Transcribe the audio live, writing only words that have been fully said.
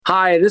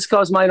Hi, this is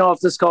Klaus Meine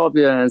of the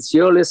Scorpions.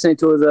 You're listening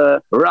to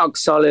the Rock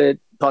Solid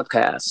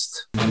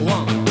podcast. 1, 2,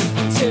 1, 2,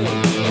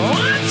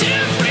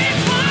 3,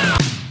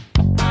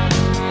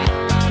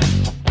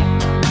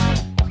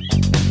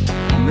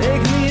 4.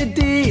 Make me a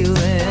deal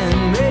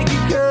and make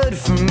it good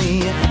for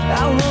me.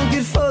 I won't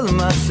get full of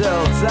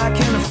myself, I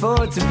can't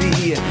afford to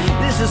be.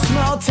 This is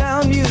small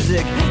town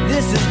music,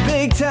 this is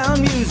big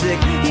town music.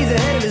 He's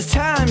ahead of his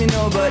time, you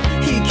know, but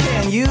he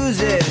can't use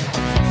it.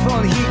 If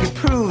only he could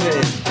prove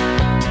it.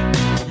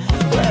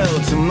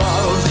 Well,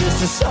 tomorrow's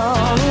just a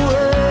song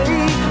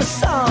away, a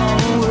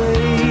song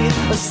away,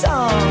 a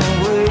song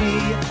away.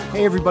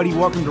 Hey everybody,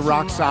 welcome to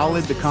Rock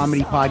Solid, the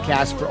comedy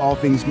podcast for all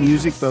things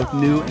music, both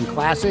new and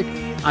classic.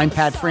 I'm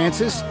Pat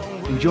Francis,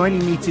 and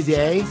joining me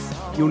today,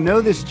 you'll know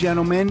this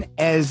gentleman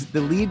as the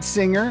lead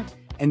singer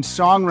and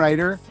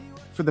songwriter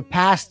for the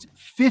past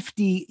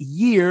 50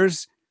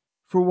 years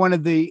for one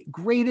of the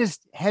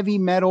greatest heavy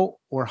metal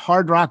or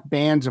hard rock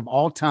bands of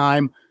all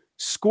time,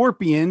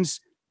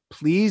 Scorpions.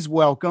 Please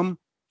welcome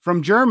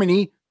from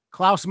Germany,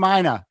 Klaus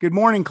Meine. Good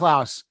morning,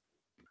 Klaus.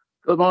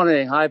 Good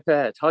morning. Hi,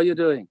 Pat. How are you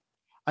doing?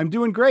 I'm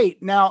doing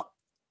great. Now,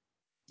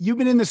 you've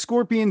been in the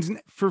Scorpions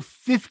for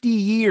 50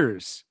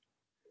 years.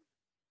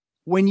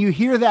 When you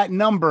hear that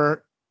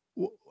number,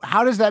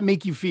 how does that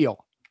make you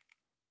feel?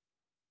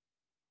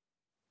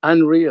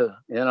 Unreal.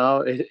 You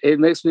know, it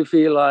makes me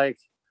feel like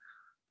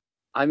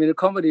I'm in a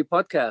comedy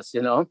podcast,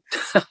 you know.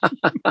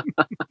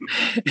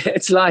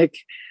 It's like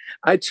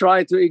I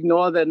try to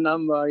ignore that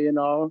number, you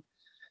know,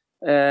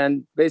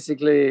 and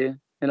basically,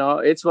 you know,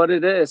 it's what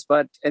it is.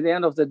 But at the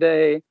end of the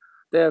day,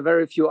 there are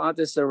very few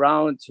artists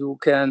around who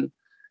can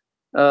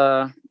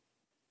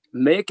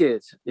make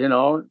it, you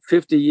know,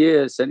 50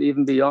 years and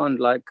even beyond,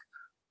 like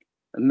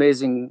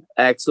amazing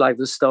acts like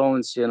the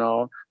Stones, you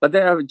know. But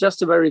there are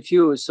just a very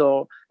few.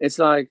 So it's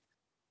like,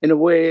 in a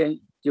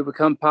way, you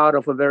become part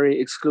of a very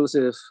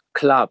exclusive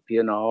club,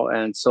 you know.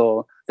 And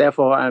so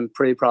therefore, I'm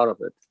pretty proud of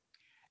it.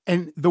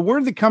 And the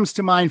word that comes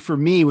to mind for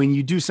me when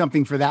you do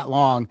something for that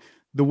long,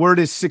 the word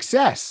is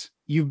success.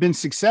 You've been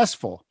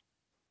successful.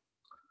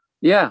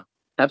 Yeah,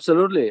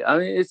 absolutely. I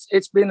mean,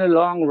 it's been a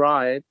long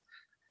ride,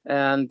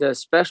 and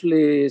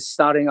especially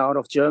starting out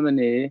of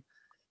Germany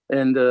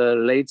in the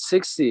late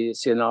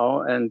 60s, you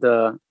know, and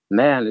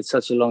man, it's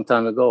such a long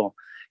time ago,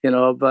 you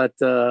know, but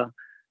to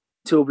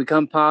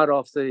become part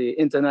of the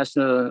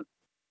international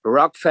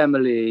rock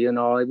family, you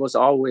know, it was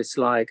always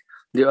like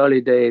the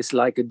early days,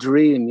 like a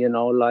dream, you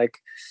know, like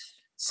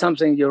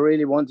something you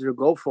really wanted to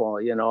go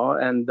for, you know,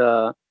 and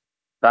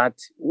but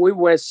we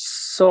were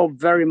so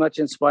very much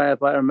inspired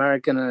by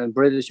American and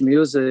British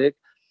music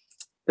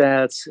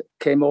that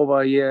came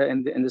over here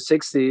in the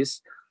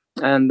 60s.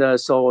 And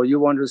so you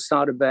want to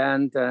start a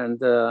band and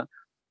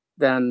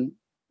then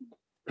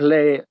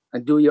play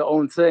and do your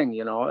own thing,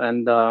 you know.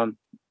 And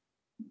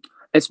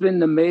it's been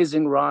an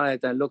amazing ride.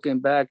 And looking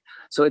back,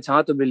 so it's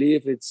hard to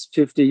believe it's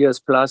 50 years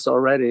plus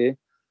already.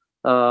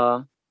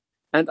 And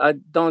I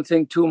don't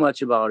think too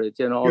much about it,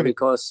 you know,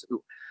 because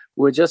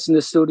we're just in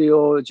the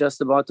studio,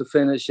 just about to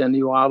finish a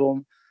new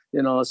album,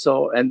 you know.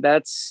 So, and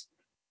that's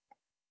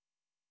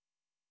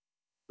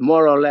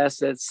more or less,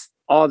 that's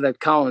all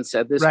that counts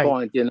at this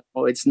point, you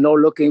know. It's no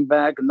looking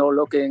back, no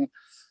looking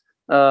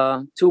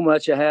too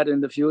much ahead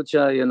in the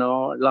future, you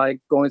know, like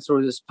going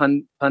through this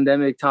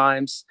pandemic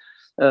times.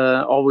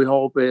 All we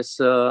hope is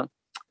that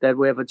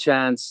we have a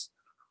chance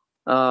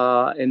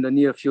in the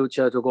near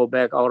future to go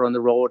back out on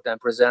the road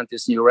and present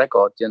this new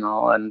record, you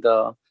know. And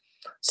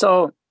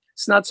so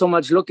it's not so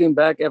much looking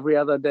back every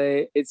other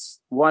day, it's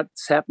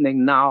what's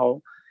happening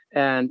now.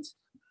 And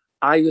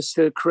are you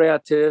still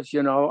creative?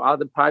 You know, are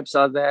the pipes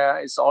are there?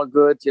 It's all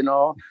good, you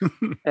know.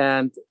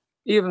 And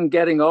even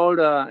getting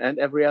older and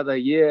every other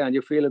year, and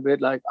you feel a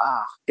bit like,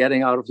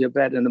 getting out of your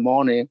bed in the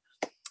morning.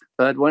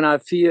 But when I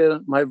feel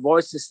my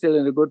voice is still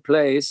in a good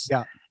place,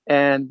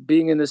 and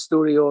being in the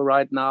studio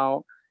right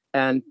now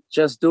and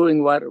just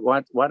doing what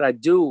I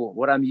do,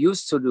 what I'm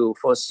used to do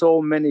for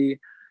so many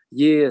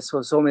years,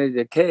 for so many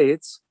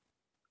decades,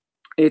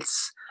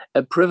 it's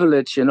a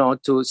privilege, you know,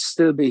 to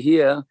still be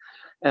here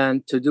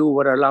and to do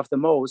what I love the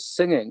most,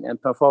 singing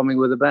and performing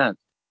with a band.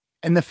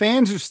 And the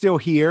fans are still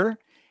here.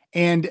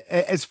 And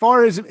as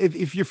far as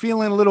if you're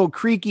feeling a little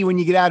creaky when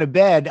you get out of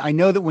bed, I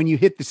know that when you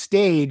hit the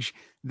stage,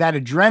 that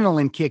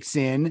adrenaline kicks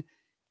in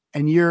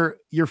and you're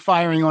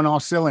firing on all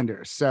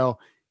cylinders. So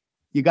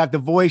you got the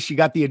voice, you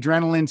got the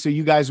adrenaline, so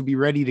you guys will be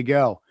ready to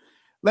go.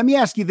 Let me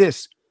ask you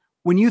this.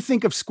 When you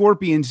think of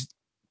Scorpions,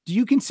 do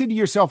you consider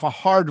yourself a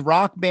hard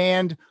rock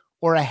band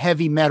or a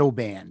heavy metal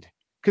band?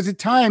 Because at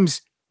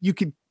times you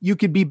could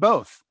be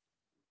both.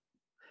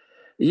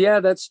 Yeah,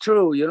 that's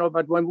true. You know,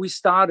 but when we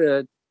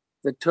started,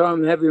 the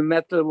term heavy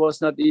metal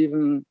was not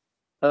even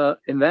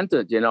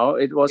invented. You know,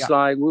 it was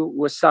like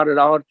we started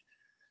out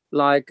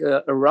like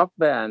a rock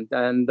band,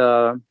 and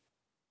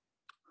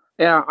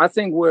I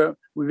think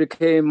we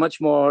became much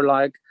more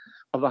like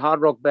of a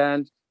hard rock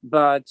band.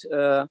 But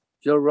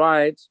you're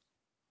right,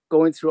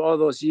 going through all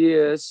those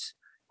years,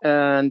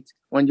 and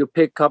when you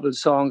pick a couple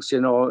songs, you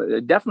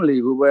know,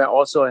 definitely we were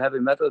also a heavy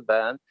metal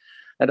band.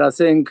 And I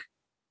think,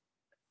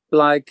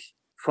 like,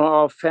 from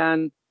our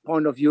fan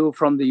point of view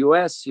from the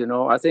US,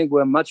 I think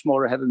we're much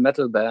more a heavy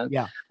metal band.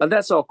 Yeah. But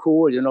that's all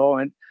cool,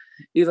 and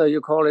either you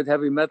call it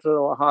heavy metal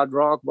or hard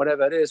rock,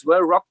 whatever it is,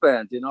 we're a rock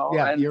band,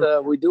 Yeah,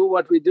 and we do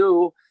what we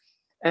do.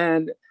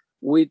 And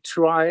we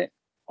try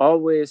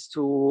always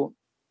to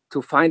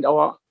find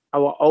our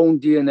own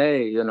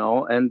DNA,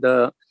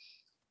 and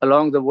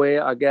along the way,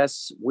 I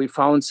guess we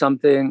found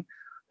something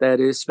that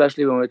is,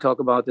 especially when we talk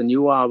about the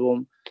new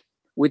album,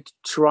 we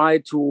try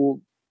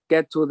to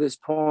get to this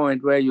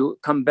point where you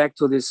come back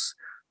to this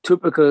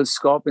typical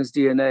Scorpions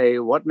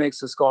DNA. What makes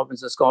the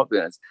Scorpions the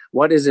Scorpions?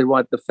 What is it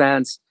what the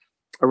fans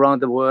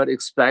around the world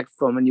expect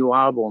from a new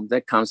album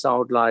that comes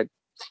out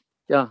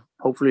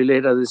hopefully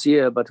later this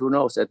year, but who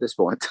knows at this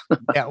point.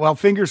 Yeah, well,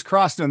 fingers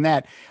crossed on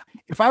that.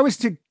 If I was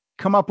to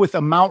come up with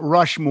a Mount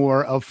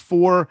Rushmore of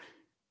 4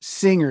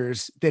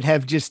 singers that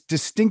have just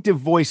distinctive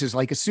voices,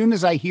 like as soon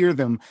as I hear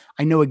them,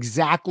 I know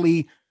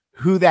exactly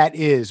who that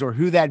is or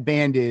who that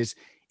band is,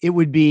 it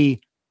would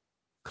be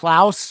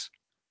Klaus,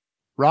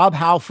 Rob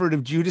Halford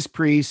of Judas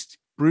Priest,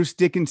 Bruce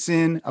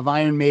Dickinson of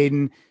Iron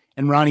Maiden,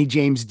 and Ronnie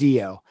James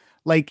Dio.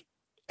 Like,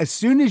 as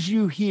soon as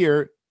you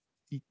hear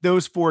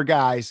those 4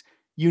 guys,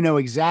 you know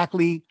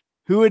exactly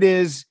who it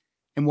is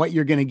and what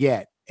you're going to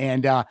get.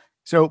 And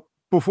so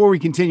before we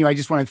continue, I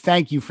just want to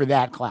thank you for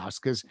that, Klaus,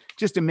 because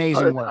just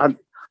amazing work.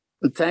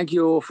 Thank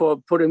you for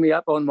putting me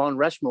up on Mount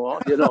Rushmore,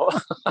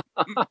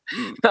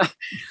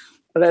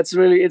 That's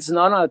really, it's an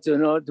honor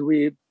to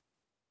be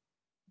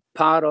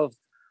part of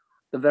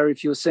the very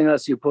few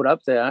singers you put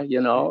up there,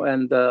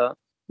 and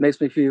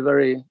makes me feel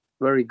very,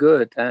 very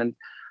good. And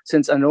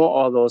since I know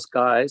all those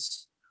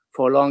guys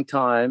for a long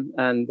time,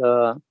 and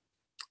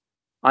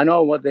I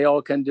know what they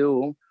all can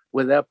do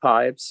with their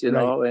pipes,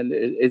 Right. and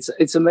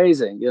it's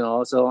amazing,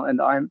 So,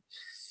 and I'm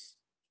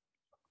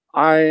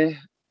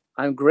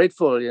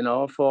grateful,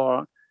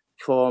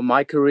 for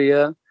my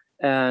career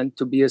and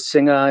to be a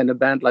singer in a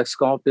band like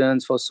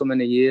Scorpions for so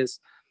many years,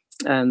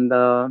 and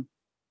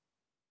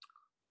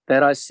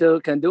that I still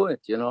can do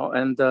it,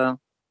 And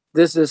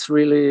this is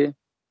really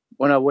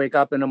when I wake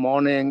up in the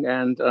morning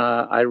and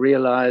I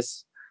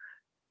realize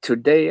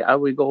today I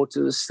will go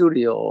to the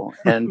studio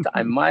and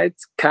I might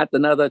cut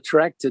another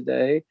track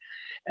today,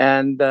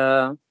 and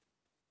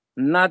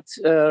not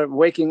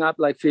waking up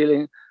like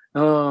feeling,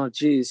 oh,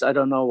 geez, I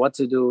don't know what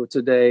to do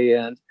today.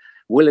 And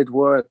will it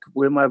work?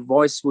 Will my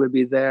voice will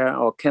be there?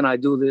 Or can I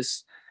do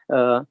this?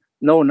 No,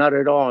 not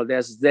at all.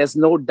 There's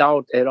no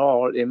doubt at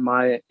all in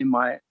my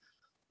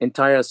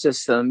entire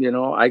system.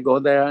 I go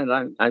there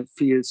and I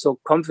feel so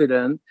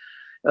confident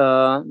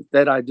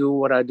that I do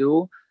what I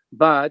do.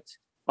 But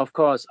of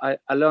course, I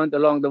learned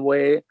along the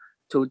way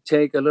to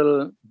take a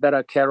little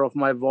better care of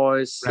my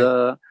voice.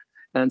 Right.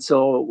 And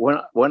so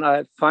when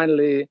I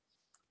finally,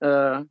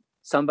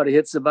 somebody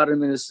hits the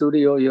button in the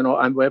studio,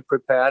 I'm well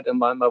prepared and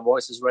my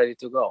voice is ready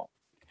to go.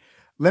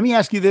 Let me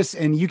ask you this,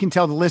 and you can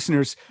tell the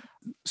listeners,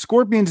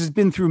 Scorpions has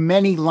been through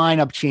many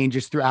lineup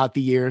changes throughout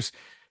the years.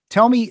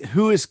 Tell me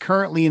who is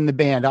currently in the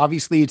band.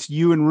 Obviously, it's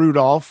you and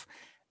Rudolph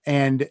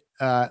and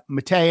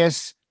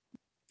Matthias.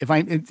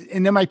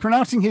 Am I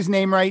pronouncing his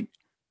name right?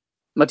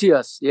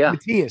 Matthias, yeah.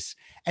 Matthias.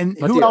 And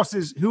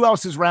Matthias. who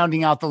else is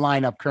rounding out the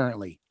lineup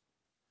currently?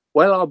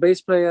 Well, our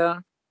bass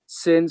player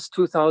since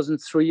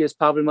 2003 is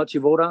Pavel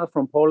Maciwoda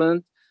from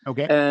Poland.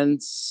 Okay.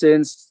 And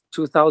since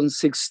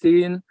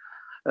 2016,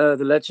 the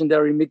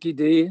legendary Mickey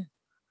D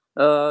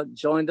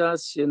joined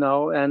us,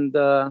 and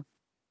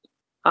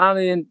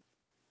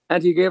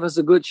and he gave us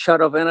a good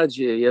shot of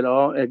energy,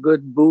 a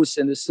good boost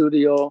in the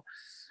studio,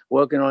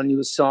 working on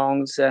new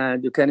songs.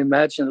 And you can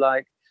imagine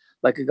like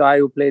a guy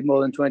who played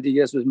more than 20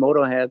 years with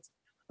Motorhead.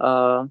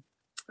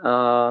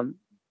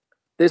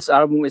 This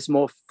album is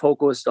more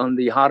focused on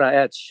the harder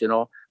edge,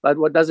 But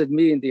what does it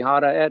mean, the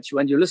harder edge?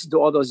 When you listen to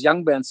all those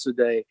young bands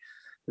today,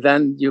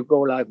 then you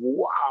go like,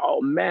 wow,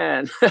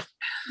 man.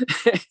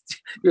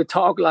 You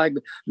talk like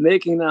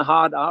making a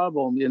hard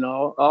album,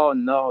 Oh,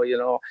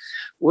 no,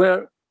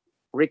 We're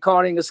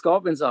recording a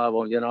Scorpions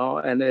album,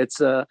 And it's,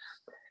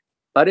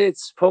 but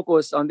it's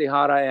focused on the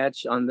harder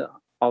edge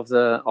of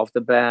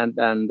the band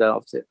and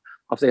of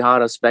the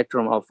harder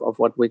spectrum of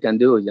what we can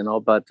do,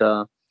 But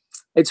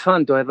it's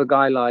fun to have a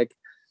guy like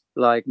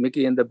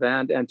Mickey in the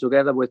band, and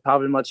together with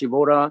Pavel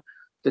Maciwoda,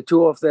 the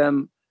two of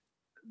them,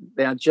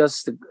 they are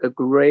just a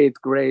great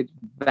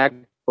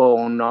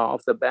backbone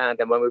of the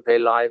band. And when we play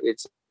live,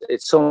 it's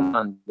so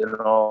fun,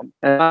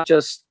 And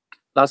just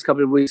last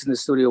couple of weeks in the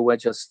studio were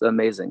just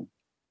amazing.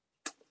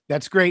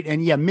 That's great.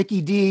 And yeah,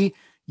 Mickey D,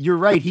 you're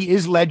right. He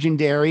is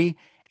legendary.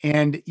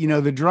 And,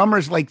 the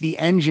drummer's like the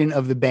engine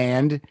of the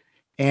band.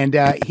 And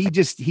he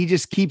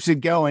just keeps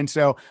it going.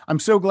 So I'm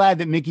so glad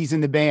that Mickey's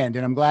in the band.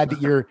 And I'm glad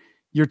that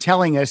you're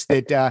telling us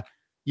that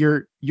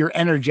you're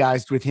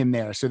energized with him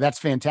there. So that's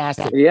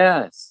fantastic.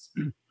 Yes.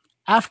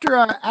 After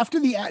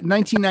the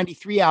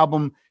 1993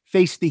 album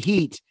Face the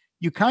Heat,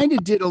 you kind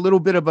of did a little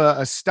bit of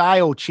a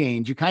style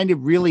change. You kind of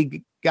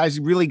guys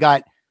really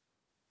got,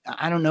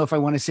 I don't know if I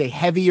want to say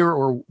heavier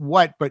or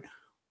what, but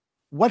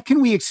what can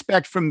we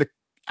expect from the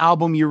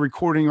album you're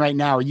recording right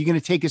now? Are you going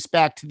to take us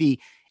back to the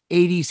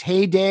 80s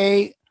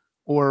heyday,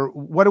 or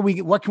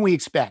what can we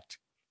expect?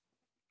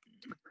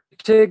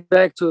 Take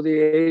back to the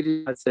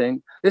 80s, I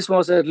think. This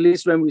was at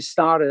least when we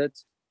started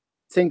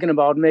thinking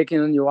about making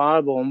a new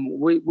album.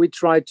 We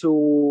tried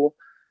to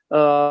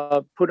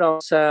put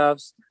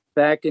ourselves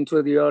back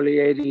into the early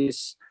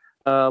 80s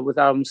with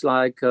albums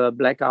like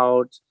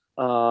Blackout,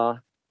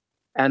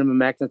 Animal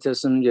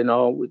Magnetism, you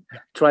know. We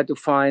tried to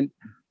find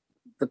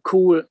the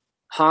cool,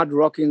 hard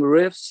rocking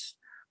riffs,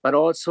 but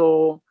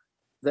also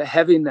the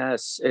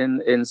heaviness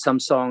in some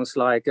songs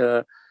like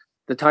the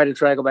title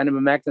track of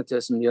Animal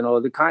Magnetism, you know,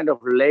 the kind of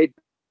laid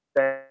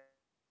back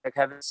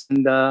heaviness.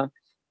 And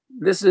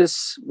this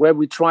is where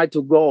we try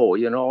to go,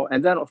 you know.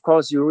 And then, of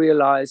course, you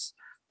realize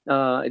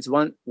it's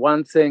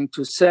one thing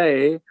to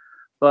say,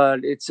 but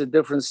it's a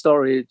different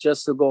story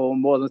just to go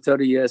more than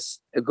 30 years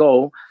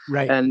ago,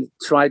 right, and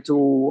try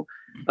to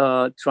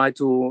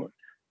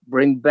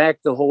bring back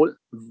the whole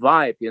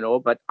vibe, you know.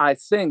 But I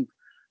think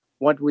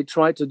what we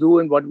tried to do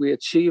and what we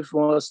achieved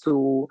was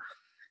to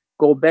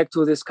go back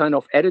to this kind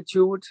of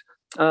attitude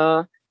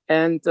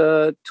and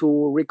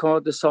to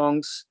record the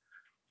songs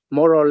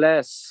more or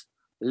less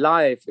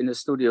live in the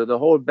studio, the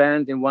whole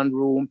band in one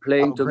room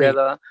playing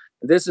together.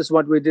 This is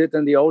what we did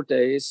in the old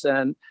days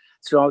and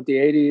throughout the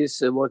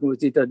 80s, working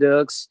with Dieter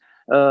Dirks.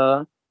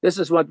 This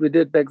is what we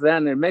did back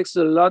then. It makes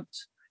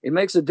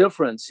a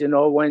difference, you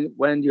know,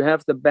 when you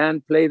have the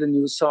band play the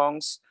new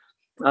songs.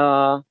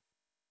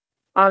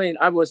 I mean,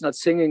 I was not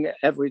singing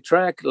every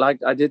track like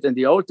I did in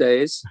the old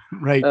days,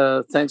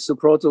 right? Thanks to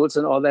Pro Tools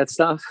and all that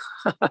stuff.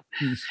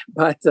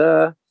 But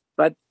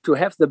to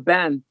have the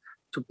band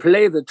to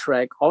play the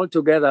track all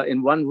together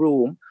in one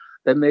room,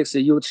 that makes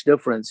a huge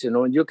difference, you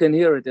know. And you can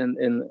hear it in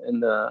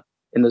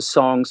the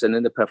songs and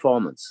in the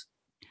performance.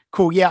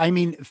 Cool. Yeah. I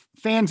mean,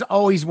 fans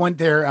always want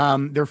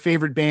their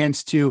favorite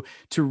bands to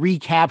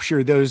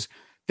recapture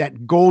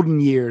that golden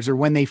years, or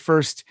when they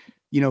first,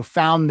 you know,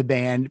 found the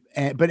band.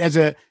 But as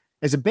a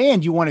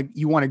band, you want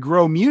to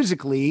grow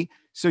musically.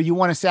 So you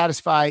want to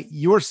satisfy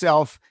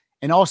yourself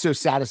and also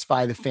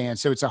satisfy the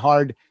fans. So it's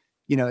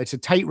it's a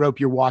tightrope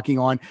you're walking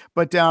on,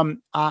 but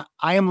I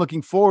am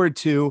looking forward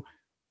to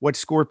what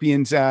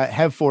Scorpions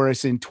have for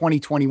us in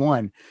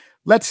 2021.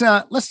 Let's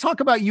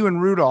talk about you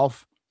and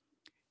Rudolph.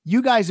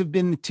 You guys have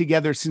been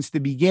together since the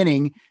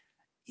beginning.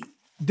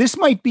 This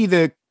might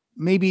be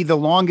maybe the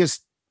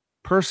longest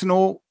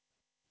personal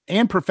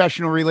and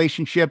professional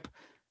relationship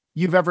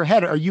you've ever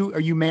had. Are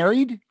you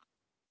married?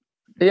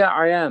 Yeah,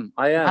 I am.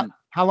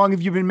 How long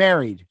have you been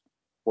married?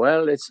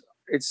 Well, it's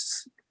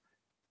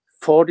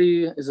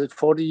 40. Is it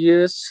 40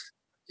 years?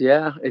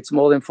 Yeah, it's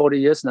more than 40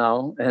 years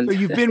now. And so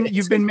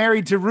you've been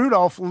married to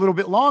Rudolph a little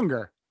bit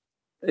longer.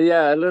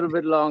 Yeah, a little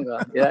bit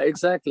longer. Yeah,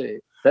 exactly.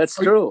 That's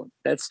true.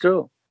 That's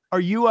true. Are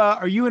you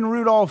and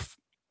Rudolph,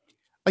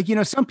 like, you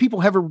know, some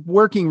people have a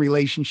working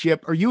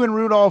relationship. Are you and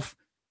Rudolph,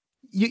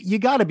 you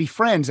got to be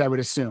friends, I would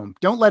assume.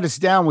 Don't let us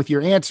down with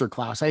your answer,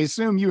 Klaus. I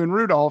assume you and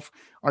Rudolph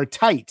are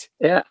tight.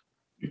 Yeah.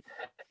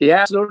 Yeah,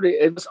 absolutely.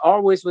 It was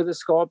always with the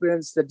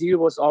Scorpions. The deal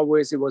was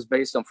always, it was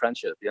based on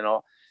friendship, you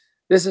know.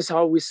 This is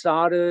how we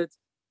started.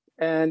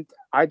 And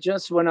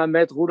when I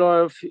met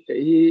Rudolph,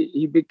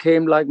 he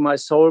became like my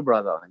soul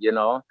brother, you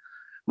know,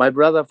 my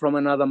brother from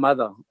another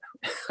mother.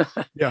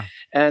 Yeah.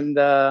 And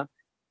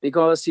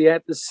because he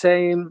had the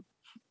same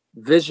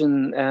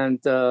vision, and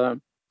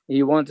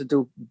he wanted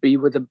to be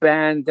with the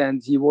band,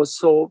 and he was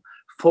so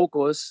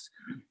focused.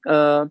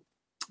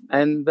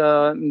 In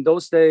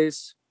those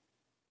days,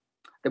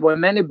 there were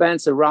many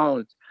bands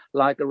around,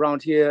 like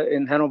around here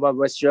in Hanover,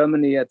 West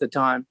Germany at the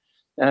time,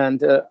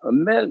 and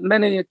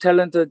many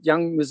talented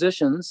young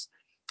musicians.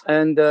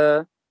 And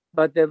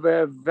but there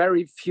were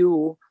very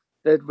few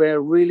that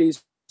were really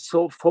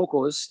so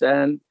focused,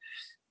 and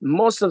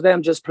most of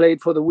them just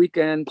played for the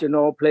weekend, you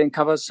know, playing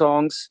cover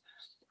songs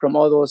from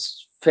all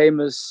those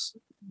famous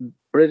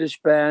British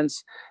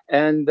bands,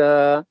 and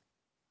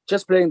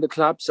just playing the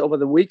clubs over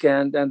the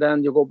weekend, and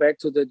then you go back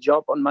to the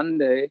job on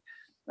Monday.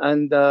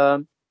 And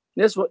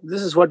this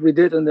is what we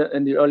did in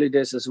the early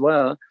days as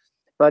well.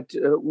 But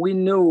we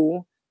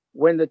knew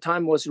when the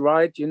time was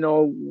right, you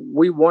know,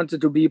 we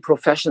wanted to be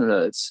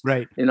professionals,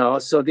 right? You know,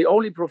 so the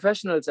only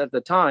professionals at the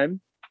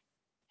time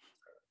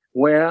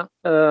were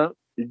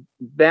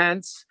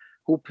bands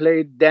who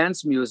played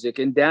dance music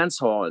in dance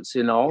halls,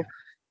 you know,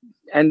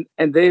 and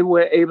they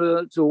were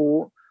able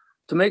to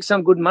make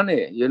some good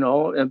money, you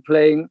know, and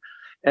playing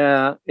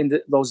in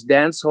those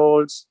dance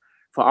halls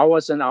for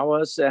hours and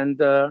hours. And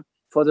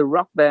for the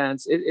rock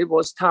bands, it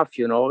was tough,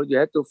 you know. You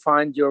had to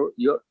find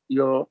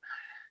your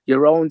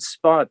own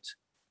spot,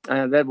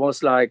 and that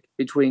was like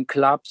between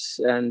clubs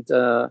and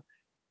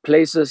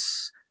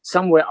places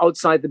somewhere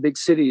outside the big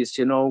cities,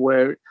 you know,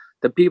 where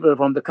the people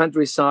from the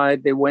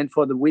countryside, they went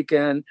for the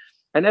weekend,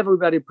 and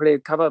everybody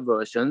played cover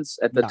versions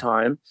at the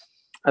time.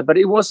 But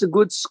it was a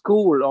good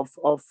school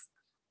of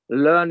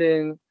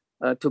learning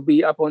to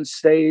be up on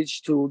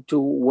stage, to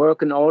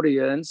work an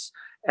audience,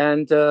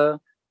 and to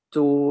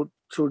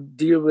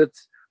deal with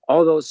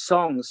all those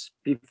songs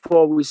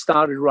before we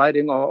started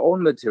writing our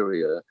own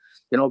material,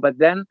 but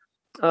then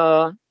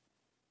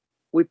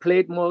we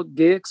played more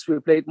gigs, we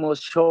played more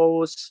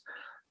shows,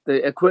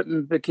 the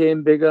equipment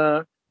became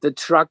bigger, the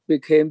truck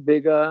became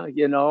bigger,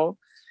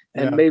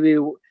 and maybe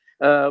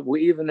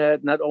we even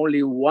had not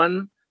only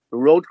one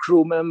road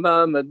crew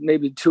member, but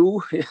maybe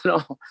two,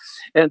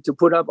 and to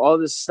put up all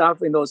this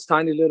stuff in those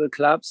tiny little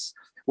clubs.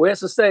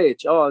 Where's the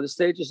stage? Oh, the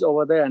stage is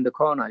over there in the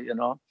corner,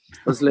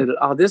 Those little,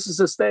 oh, this is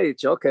the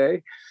stage,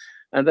 okay.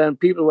 And then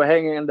people were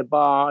hanging in the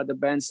bar, the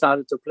band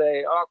started to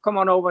play, oh, come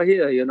on over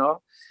here,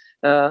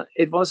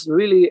 It was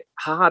really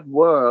hard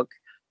work,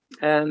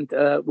 and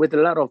with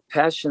a lot of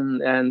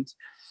passion and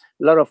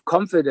a lot of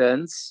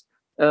confidence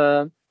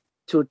to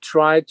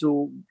try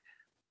to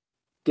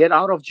get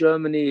out of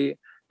Germany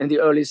in the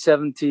early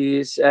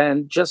 70s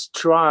and just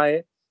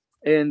try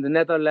in the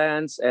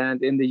Netherlands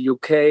and in the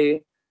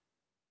UK.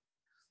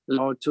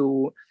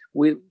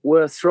 We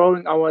were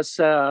throwing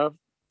ourselves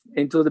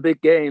into the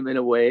big game in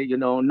a way,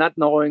 not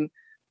knowing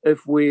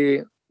if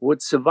we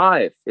would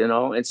survive,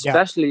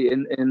 especially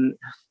in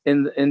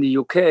the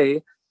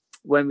UK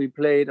when we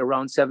played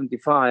around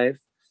 75.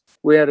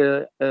 We had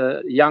a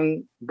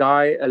young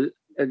guy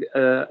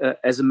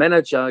as a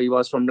manager. He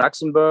was from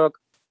Luxembourg,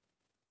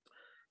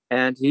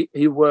 and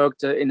he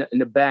worked in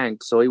a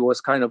bank, so he was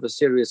kind of a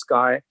serious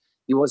guy.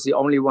 He was the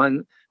only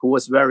one who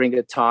was wearing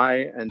a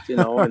tie and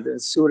and a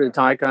suit and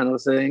tie kind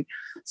of thing.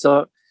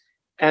 So,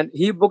 and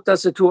he booked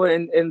us a tour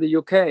in the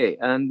UK,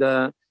 and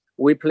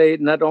we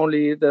played not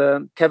only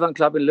the Cavern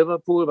Club in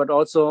Liverpool, but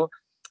also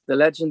the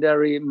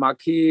legendary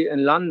Marquee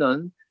in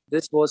London.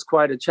 This was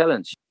quite a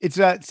challenge. It's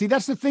see,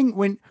 that's the thing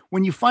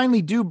when you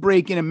finally do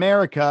break in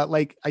America.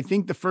 Like, I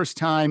think the first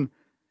time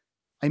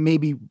I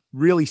maybe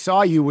really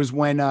saw you was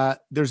when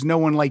There's No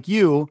One Like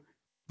You.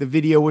 The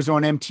video was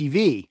on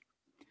MTV.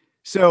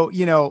 So,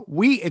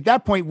 we, at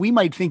that point, we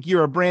might think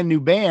you're a brand new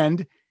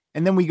band.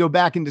 And then we go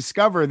back and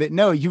discover that,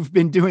 no, you've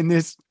been doing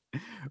this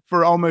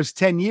for almost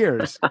 10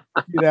 years,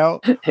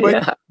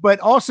 but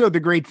also the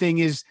great thing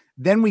is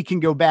then we can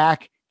go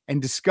back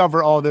and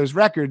discover all those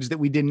records that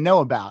we didn't know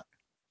about.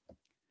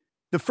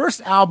 The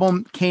first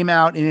album came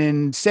out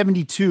in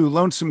 72,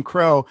 Lonesome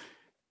Crow.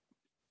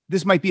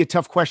 This might be a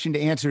tough question to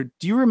answer.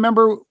 Do you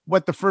remember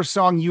what the first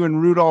song you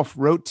and Rudolph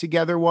wrote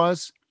together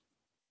was?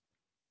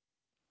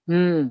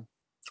 Not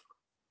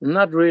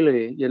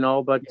really,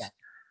 but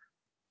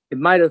it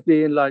might have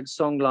been like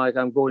song like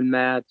I'm Going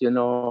Mad, Walking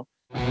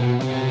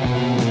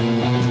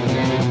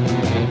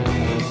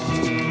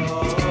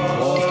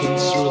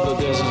through the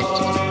desert,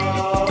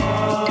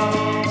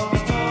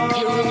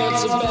 hearing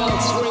its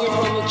bells ringing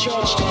from the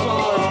church to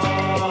far.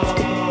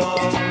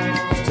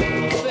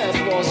 That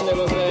was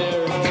never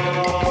there.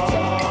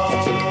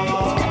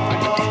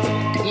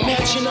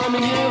 Imagine I'm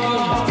in heaven,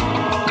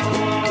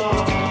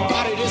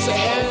 but it is a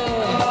hell.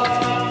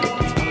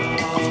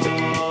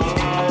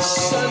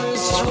 Sun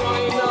is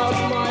drying out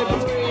my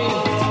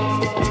brain,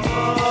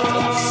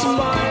 and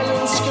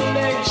smile's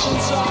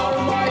connections are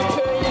my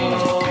pain.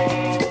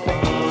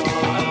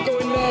 I'm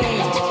going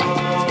mad,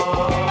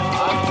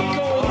 I'm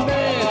going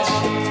mad,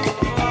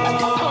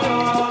 I'm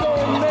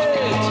going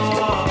mad.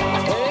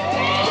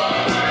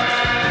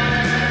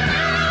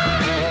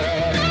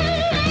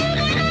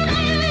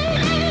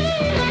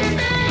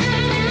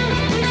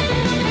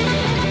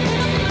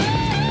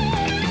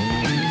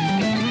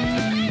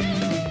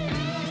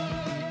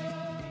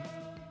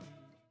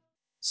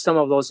 Some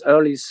of those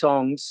early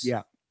songs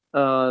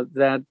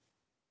that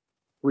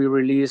we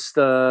released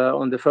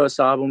on the first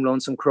album,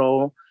 Lonesome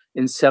Crow,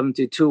 in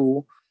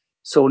 72.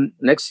 So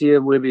next year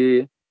will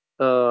be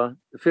the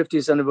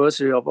 50th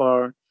anniversary of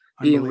our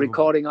being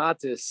recording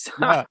artists.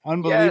 Yeah,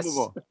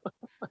 unbelievable.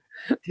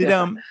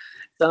 It's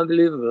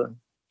unbelievable.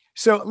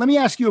 So let me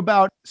ask you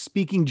about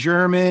speaking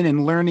German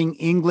and learning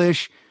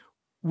English.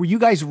 Were you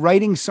guys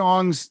writing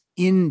songs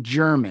in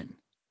German?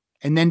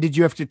 And then did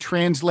you have to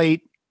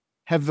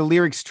have the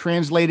lyrics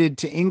translated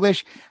to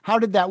English? How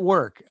did that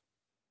work?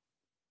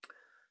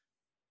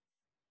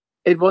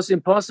 It was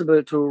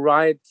impossible to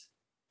write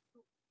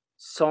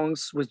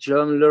songs with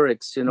German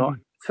lyrics,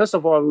 First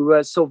of all, we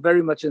were so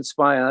very much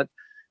inspired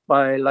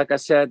by, like I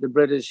said, the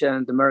British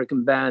and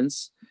American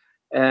bands.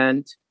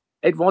 And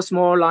it was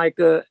more like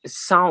a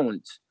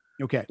sound.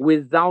 Okay.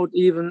 Without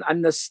even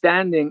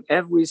understanding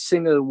every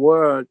single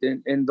word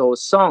in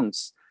those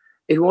songs.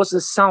 It was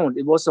a sound.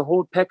 It was a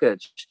whole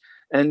package.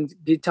 And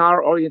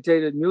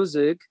guitar-oriented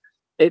music,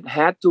 it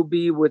had to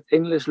be with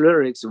English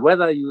lyrics,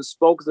 whether you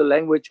spoke the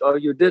language or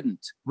you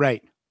didn't.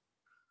 Right.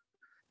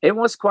 It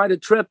was quite a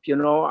trip,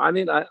 I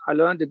mean, I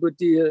learned a good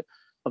deal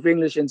of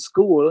English in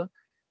school,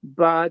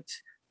 but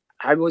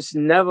I was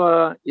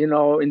never, in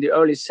the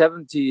early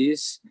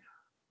 70s,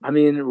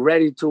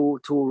 ready to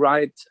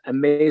write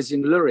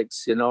amazing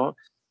lyrics,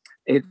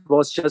 It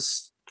was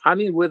just,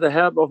 with the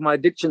help of my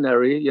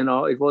dictionary,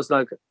 it was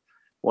like,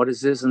 what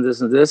is this and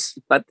this and this?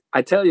 But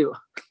I tell you,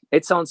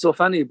 it sounds so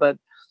funny, but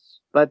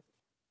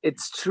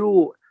it's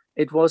true.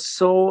 It was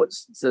so,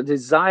 the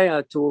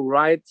desire to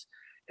write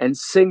and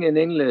sing in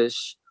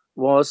English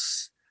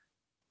was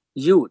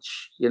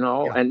huge,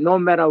 Yeah. and no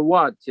matter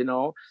what,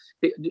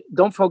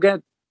 don't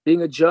forget,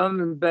 being a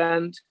German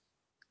band,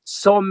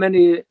 so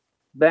many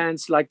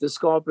bands like the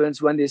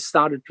Scorpions, when they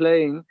started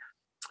playing,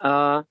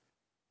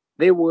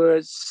 they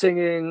were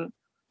singing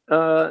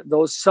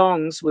those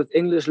songs with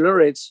English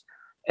lyrics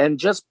and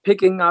just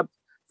picking up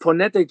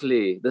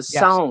phonetically the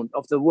sound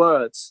of the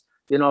words,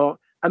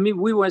 I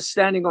mean, we were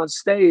standing on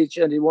stage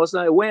and it was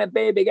like, where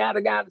baby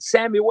gotta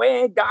Sammy,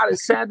 where gotta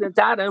send it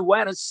out and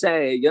where to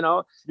say,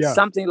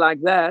 something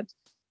like that.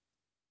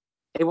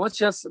 It was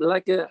just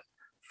like a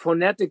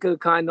phonetical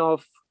kind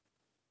of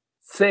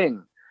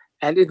thing,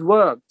 and it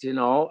worked,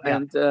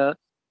 and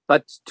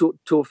but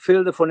to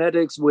fill the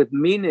phonetics with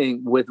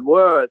meaning, with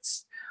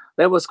words,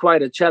 that was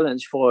quite a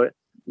challenge for a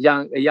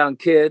young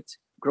kid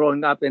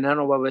growing up in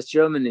Hanover, West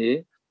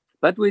Germany.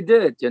 But we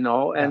did,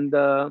 and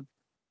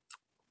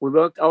we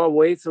worked our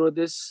way through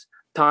these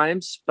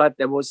times, but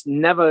there was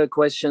never a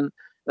question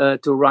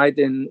to write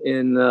in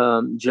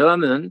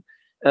German,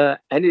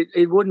 and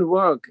it wouldn't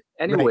work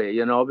anyway,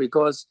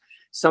 because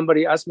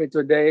somebody asked me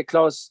today,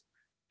 Klaus,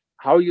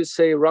 how you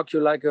say "rock you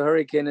like a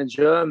hurricane" in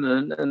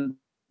German, and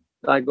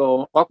I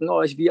go, "Rocken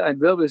euch wie ein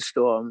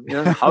Wirbelsturm."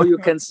 How you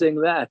can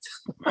sing that?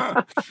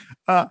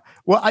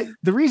 Well,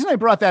 the reason I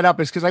brought that up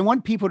is because I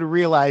want people to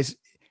realize,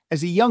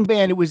 as a young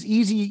band, it was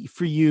easy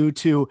for you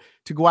to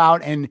go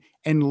out and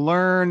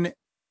learn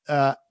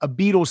a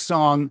Beatles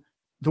song,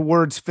 the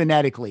words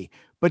phonetically,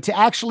 but to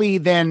actually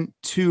then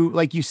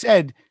like you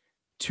said,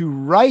 to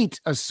write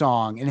a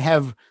song and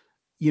have,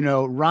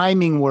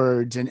 rhyming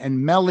words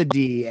and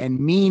melody and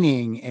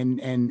meaning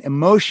and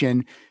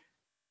emotion,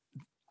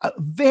 a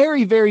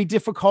very, very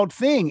difficult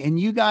thing. And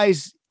you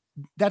guys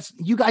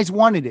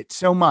wanted it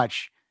so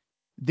much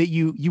that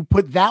you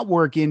put that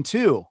work in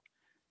too.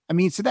 I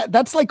mean, so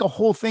that's like a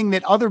whole thing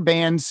that other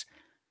bands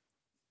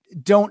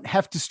don't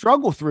have to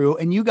struggle through,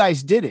 and you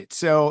guys did it.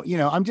 So,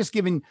 I'm just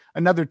giving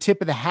another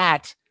tip of the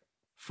hat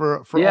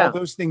for all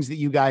those things that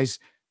you guys.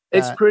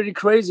 It's pretty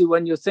crazy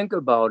when you think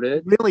about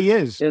it. It really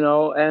is.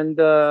 And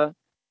the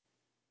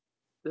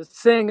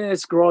thing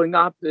is, growing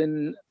up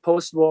in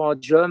post-war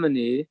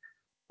Germany,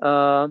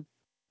 it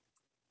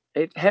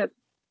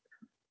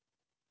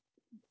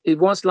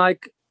was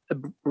like a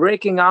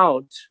breaking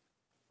out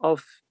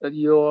of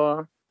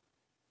your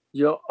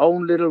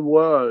own little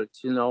world,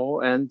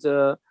 and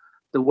the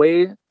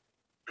way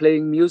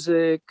playing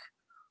music,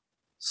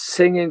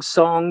 singing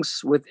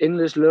songs with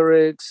English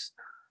lyrics,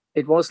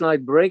 it was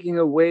like breaking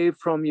away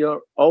from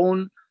your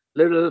own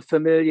little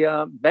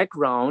familiar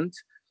background,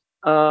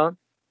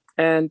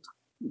 and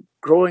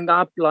growing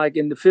up like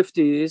in the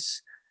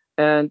 50s.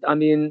 And I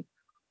mean,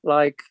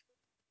 like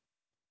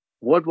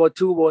World War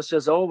II was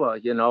just over,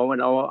 and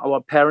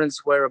our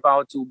parents were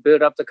about to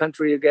build up the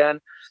country again.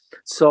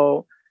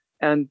 So,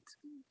 and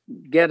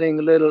getting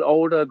a little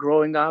older,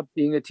 growing up,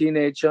 being a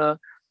teenager,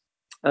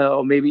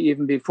 or maybe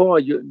even before,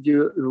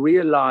 you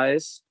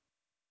realize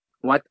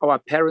what our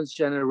parents'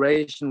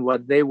 generation,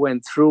 what they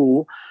went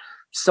through.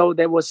 So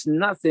there was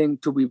nothing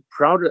to be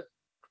proud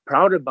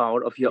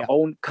about of your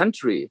own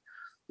country,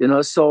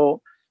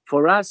 So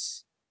for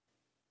us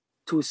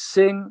to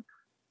sing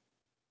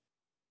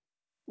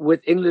with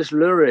English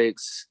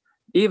lyrics,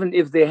 even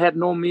if they had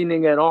no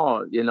meaning at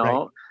all,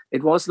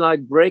 it was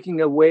like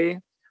breaking away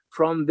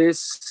from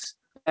this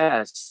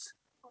past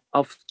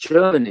of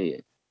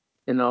Germany,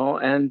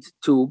 and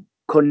to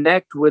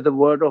connect with the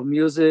world of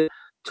music,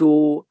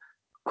 to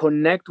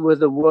connect with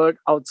the world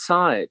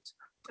outside,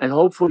 and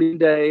hopefully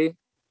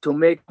to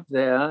make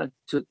there,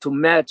 to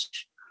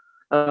match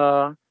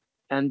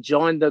and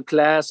join the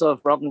class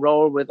of rock and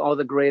roll with all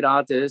the great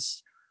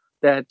artists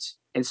that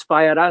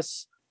inspired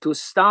us to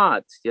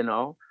start,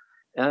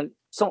 And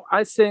so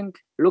I think,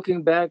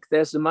 looking back,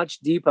 there's a much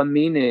deeper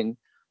meaning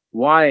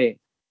why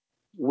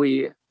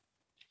we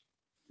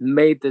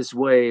made this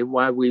way,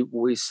 why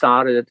we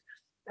started.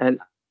 And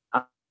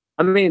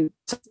I mean,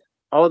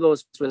 all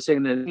those were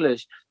singing in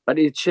English, but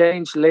it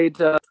changed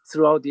later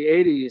throughout the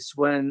 80s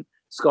when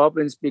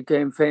Scorpions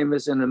became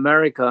famous in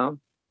America.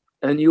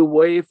 A new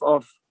wave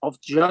of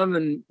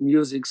German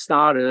music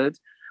started,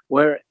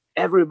 where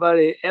every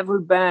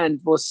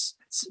band was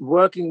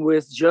working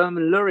with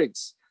German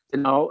lyrics,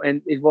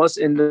 and it was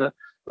in the,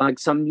 like,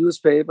 some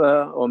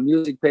newspaper or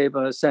music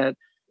paper said,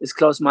 is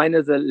Klaus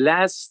Meine the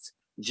last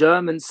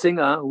German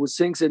singer who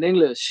sings in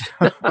English?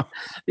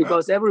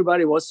 Because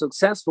everybody was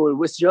successful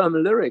with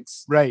German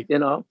lyrics, right?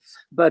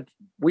 But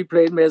we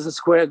played Madison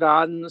Square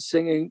Garden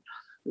singing,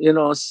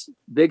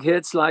 big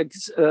hits like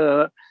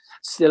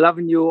Still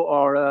Loving You,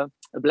 or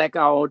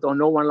Blackout, or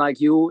No One Like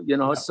You,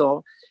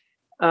 So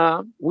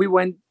we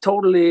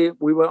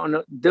were on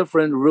a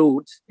different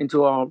route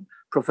into our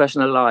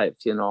professional life,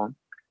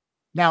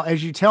 Now,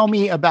 as you tell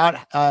me about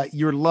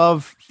your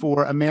love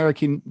for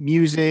American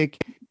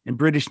music and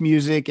British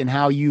music, and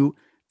how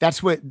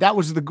that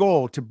was the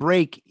goal, to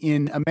break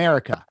in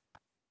America.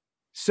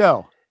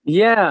 So,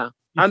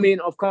 I mean,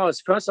 of course,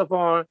 first of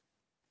all,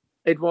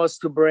 it was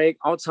to break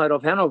outside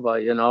of Hanover,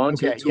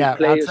 to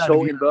play a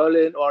show in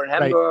Berlin or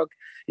Hamburg,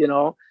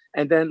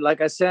 and then, like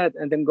I said,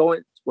 and then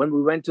going when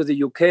we went to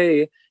the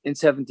UK in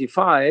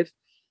 75,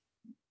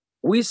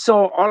 we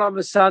saw all of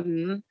a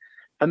sudden,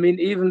 I mean,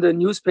 even the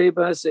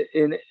newspapers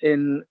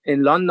in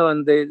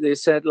London, they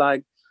said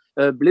like,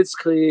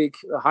 Blitzkrieg,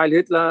 Heil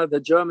Hitler, the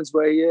Germans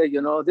were here,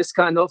 you know, this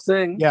kind of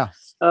thing. Yeah.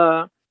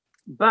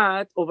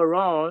 But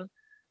overall,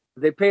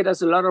 they paid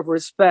us a lot of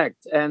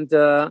respect. And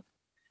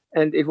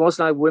it was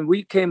like, when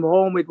we came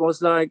home, it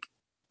was like,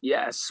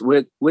 yes,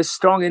 we're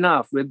strong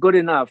enough, we're good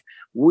enough.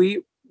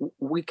 We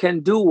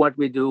can do what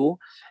we do,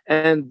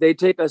 and they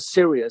take us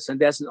serious, and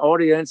there's an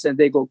audience, and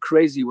they go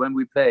crazy when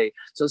we play.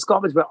 So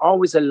Scorpions were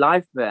always a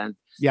live band,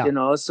 you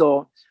know.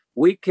 So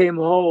we came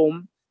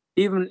home,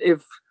 even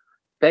if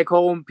back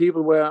home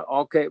people were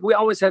okay. We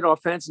always had our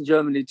fans in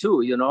Germany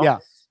too, you know. Yeah.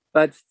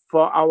 But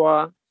for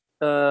our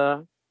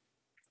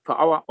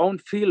own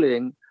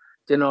feeling,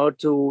 you know,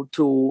 to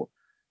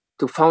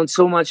found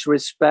so much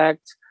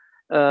respect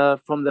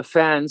from the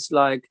fans,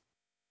 like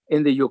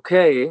in the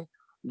UK.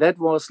 That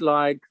was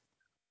like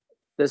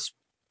this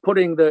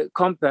putting the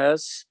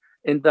compass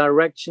in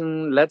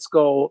direction, let's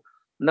go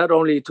not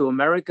only to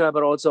America,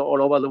 but also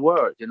all over the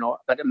world, you know.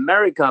 But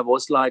America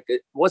was like,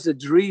 it was a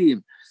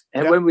dream.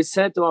 And when we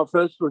said to our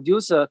first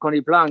producer,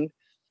 Conny Plank,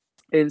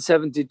 in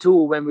 72,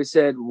 when we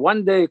said,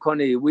 one day,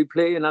 Conny, we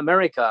play in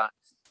America,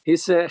 he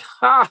said,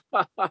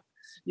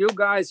 you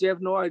guys, you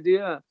have no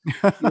idea.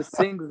 You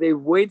think they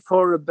wait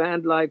for a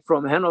band like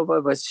from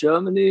Hanover, West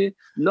Germany?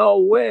 No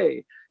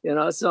way, you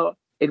know. So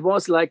it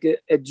was like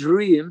a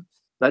dream.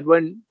 But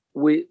when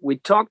we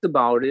talked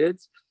about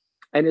it,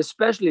 and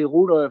especially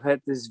Rudolf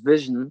had this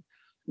vision,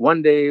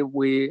 one day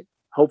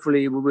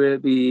hopefully we will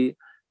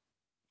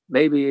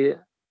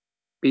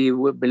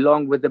will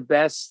belong with the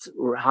best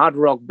hard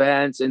rock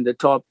bands in the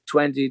top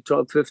 20,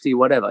 top 50,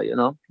 whatever, you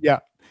know? Yeah.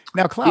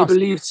 Now, Klaus, he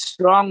believed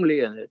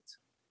strongly in it.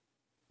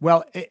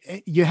 Well,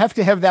 you have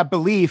to have that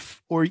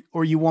belief or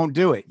you won't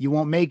do it. You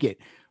won't make it.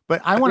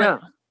 But I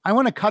want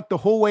to cut the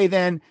whole way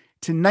then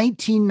to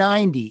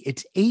 1990.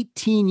 It's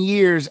 18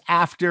 years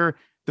after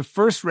the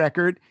first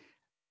record,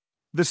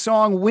 the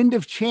song Wind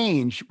of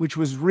Change, which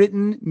was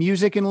written,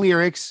 music and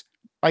lyrics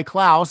by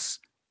Klaus.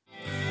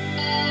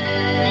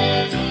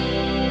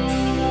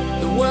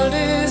 The world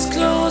is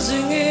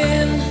closing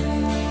in.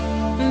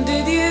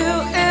 Did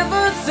you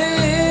ever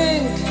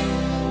think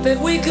that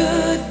we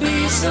could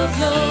be so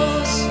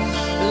close,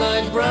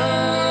 like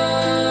brothers?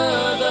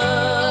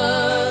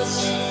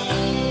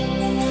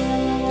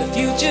 The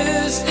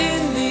future's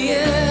in the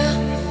air,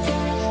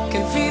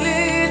 can feel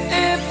it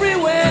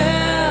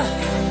everywhere.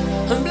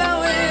 I'm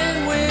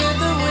blowing with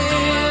the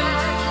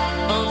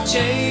wind of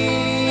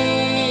change.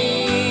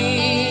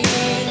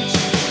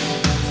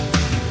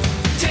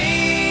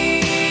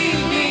 Take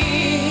me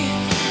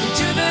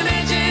to the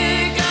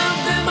magic of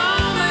the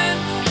moment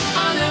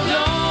on a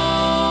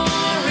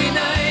glory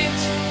night,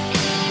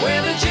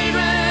 where the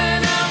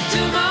children of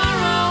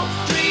tomorrow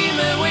dream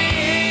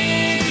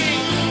away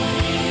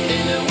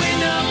in the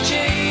wind of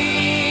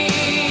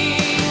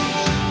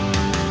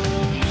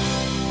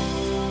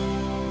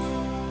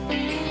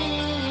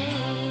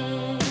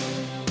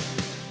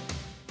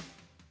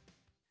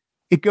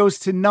It goes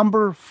to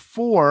number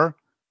 4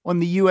 on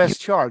the US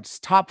charts,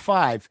 top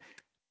 5.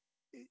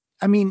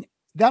 I mean,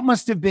 that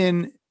must have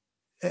been,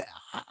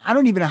 I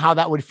don't even know how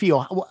that would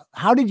feel.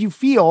 How did you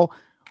feel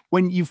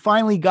when you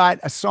finally got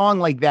a song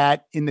like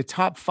that in the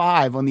top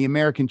 5 on the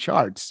American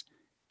charts?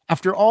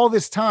 After all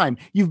this time,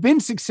 you've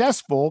been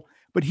successful,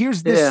 but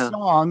here's this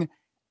song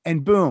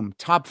and boom,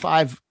 top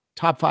five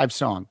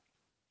song.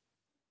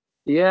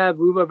 Yeah,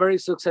 we were very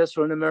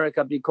successful in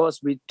America because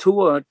we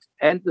toured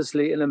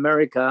endlessly in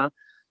America,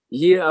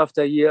 year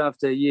after year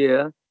after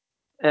year.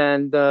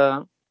 And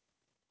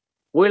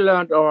we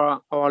learned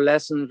our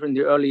lessons in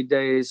the early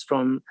days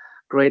from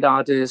great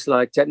artists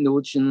like Ted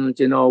Nugent.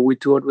 You know, we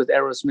toured with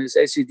Aerosmith,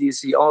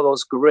 AC/DC, all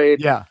those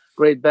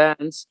great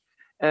bands.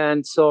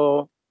 And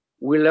so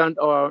we learned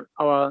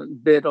our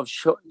bit of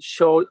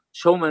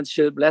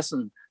showmanship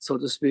lesson, so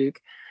to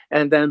speak.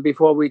 And then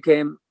before we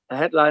came a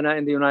headliner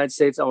in the United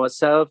States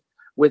ourselves,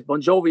 with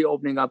Bon Jovi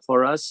opening up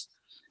for us.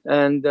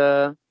 And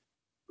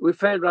we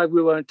felt like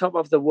we were on top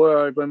of the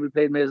world when we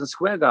played Madison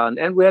Square Garden.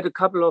 And we had a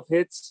couple of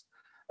hits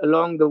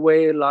along the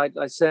way. Like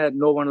I said,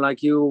 No One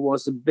Like You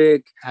was a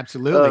big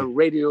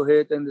radio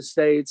hit in the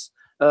States.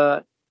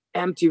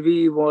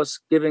 MTV was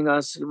giving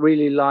us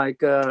really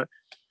like a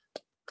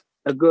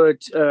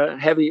good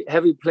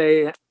heavy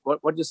play.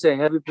 What do you say?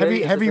 Heavy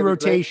play? Heavy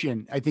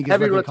rotation, play? I think is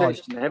heavy what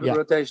rotation. Heavy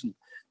rotation.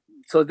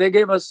 So they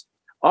gave us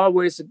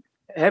always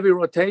heavy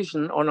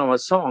rotation on our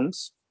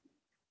songs.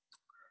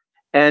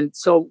 And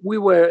so we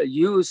were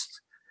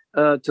used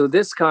to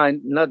this kind,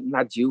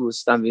 not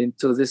used, I mean,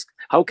 to this.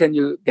 How can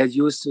you get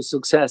used to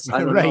success?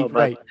 I don't know.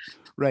 But,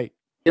 right.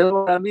 You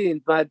know what I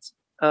mean? But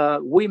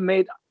we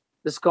made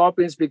the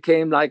Scorpions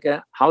became like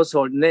a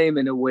household name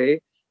in a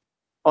way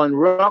on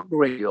rock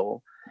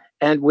radio.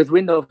 And with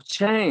Wind of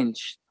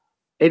Change,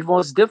 it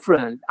was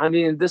different. I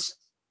mean, this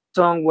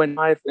song went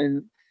live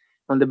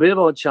on the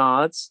Billboard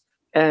charts,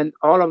 and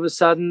all of a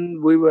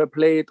sudden we were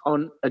played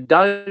on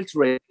adult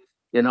radio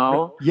you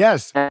know.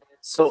 Yes. And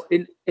so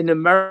in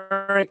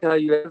America,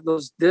 you have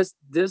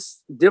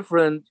this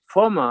different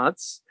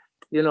formats,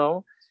 you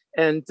know.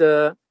 And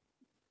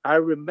I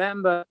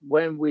remember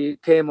when we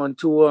came on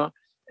tour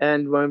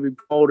and when we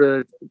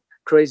promoted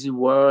Crazy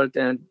World,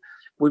 and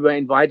we were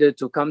invited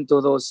to come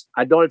to those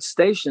adult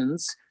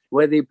stations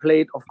where they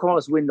played, of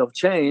course, Wind of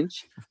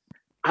Change.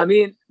 I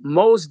mean,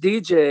 most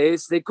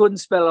DJs, they couldn't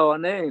spell our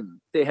name.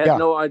 They had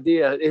no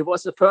idea. It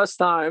was the first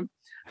time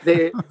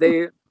they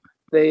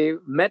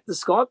met the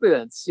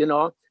Scorpions, you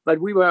know. But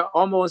we were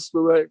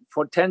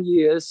for 10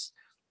 years,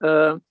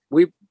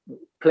 we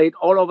played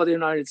all over the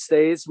United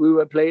States. We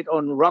were played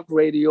on rock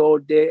radio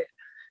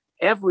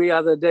every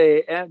other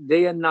day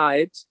and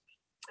night.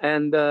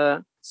 And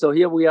so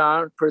here we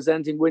are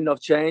presenting Wind of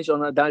Change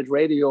on adult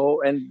radio,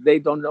 and they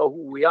don't know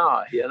who we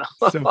are, you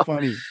know. So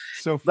funny.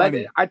 So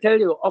funny. But I tell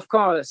you, of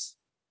course,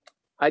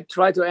 I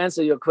try to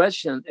answer your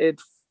question.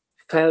 It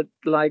felt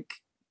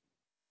like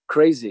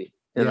crazy,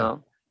 you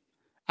know.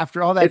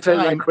 After all that it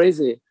felt like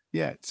crazy.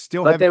 Yeah, it's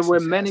still. But there were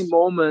many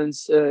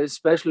moments,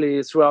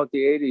 especially throughout the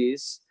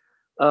 80s,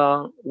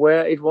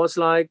 where it was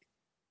like,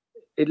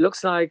 it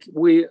looks like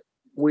we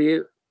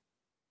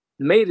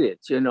made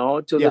it, you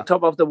know, to the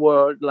top of the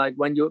world. Like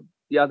when you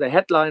are the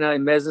headliner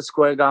in Madison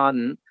Square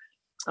Garden.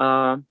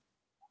 I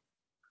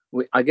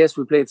guess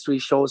we played 3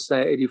 shows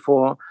there,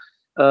 84.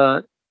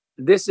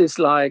 This is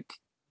like,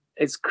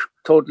 it's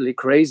totally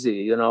crazy,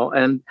 you know,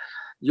 and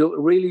you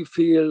really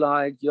feel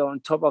like you're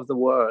on top of the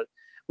world.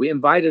 We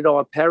invited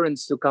our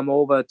parents to come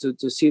over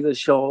to see the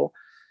show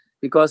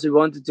because we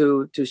wanted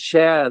to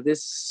share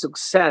this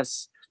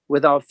success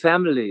with our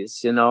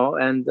families, you know,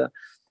 and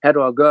had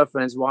our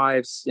girlfriends,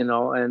 wives, you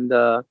know, and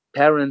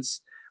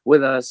parents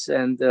with us,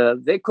 and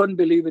they couldn't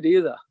believe it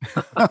either.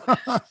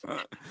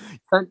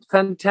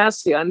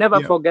 Fantastic. I never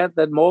forget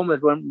that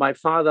moment when my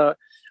father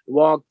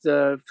walked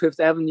Fifth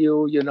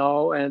Avenue, you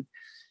know, and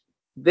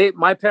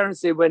my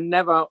parents, they were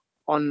never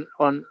on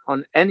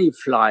any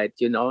flight,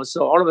 you know.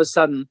 So all of a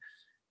sudden,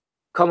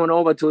 coming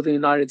over to the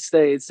United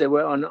States, they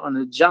were on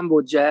a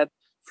jumbo jet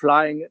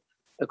flying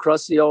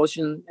across the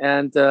ocean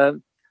and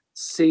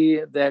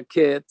see their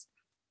kid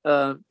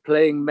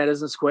playing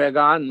Madison Square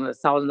Garden,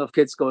 1,000 of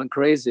kids going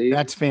crazy.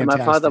 That's fantastic. And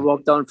my father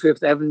walked down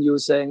Fifth Avenue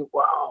saying,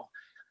 wow,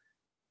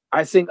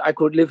 I think I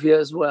could live here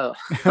as well.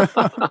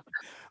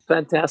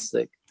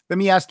 Fantastic. Let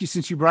me ask you,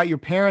 since you brought your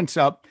parents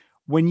up,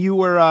 when you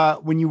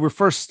were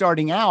first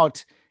starting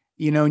out,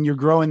 you know, and you're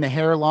growing the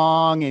hair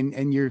long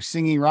and you're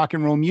singing rock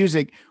and roll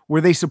music,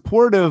 were they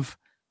supportive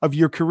of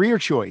your career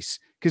choice?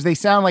 Because they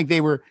sound like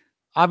they were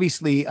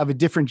obviously of a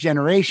different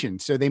generation,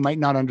 so they might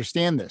not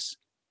understand this.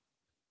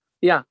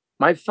 Yeah.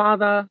 My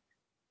father,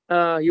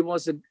 he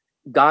was a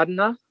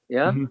gardener.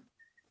 Yeah.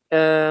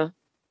 Mm-hmm.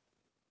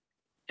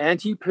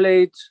 And he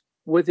played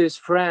with his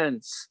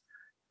friends,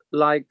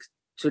 like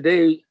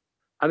today,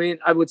 I mean,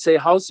 I would say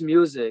house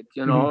music,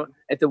 you know,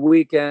 at the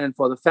weekend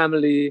for the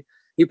family.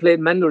 He played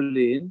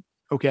mandolin.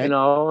 Okay. You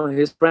know,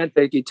 his friend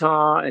played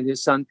guitar and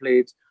his son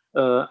played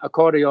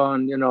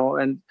accordion, you know,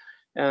 and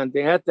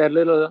they had that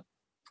little,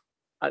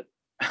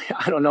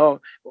 I don't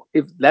know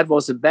if that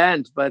was a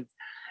band, but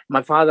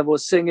my father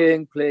was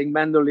singing, playing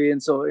mandolin.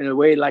 So in a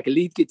way, like a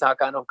lead guitar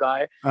kind of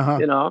guy,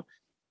 you know,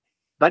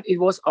 but it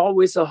was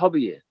always a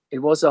hobby. It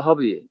was a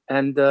hobby.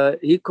 And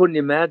he couldn't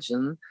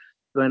imagine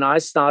when I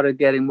started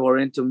getting more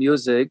into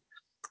music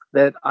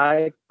that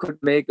I could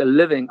make a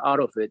living out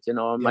of it. You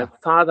know, my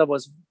father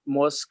was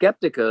more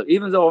skeptical,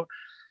 even though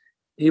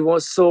he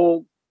was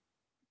so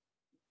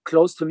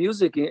close to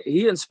music.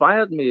 He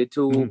inspired me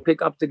to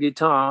pick up the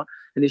guitar,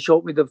 and he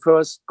showed me the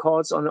first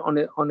chords on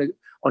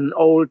an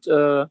old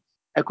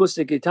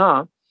acoustic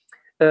guitar.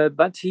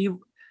 But he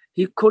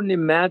couldn't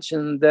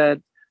imagine that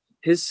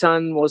his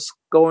son was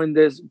going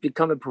to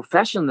become a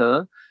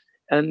professional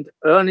and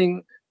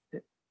earning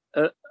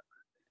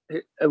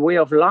a way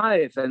of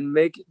life and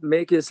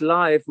make his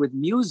life with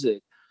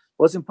music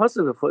was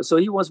impossible for. So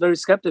he was very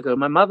skeptical.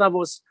 My mother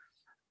was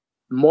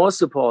more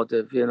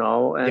supportive, you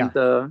know,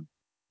 and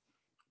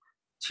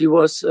she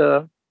was.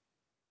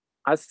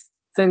 I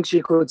think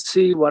she could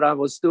see what I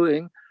was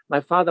doing. My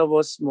father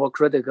was more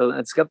critical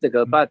and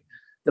skeptical, but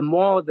the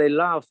more they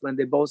laughed when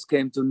they both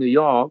came to New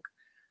York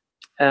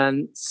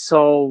and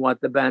saw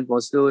what the band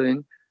was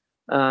doing,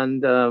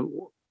 and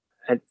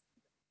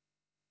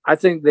I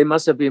think they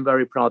must have been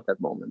very proud that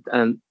moment.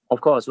 And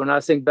of course, when I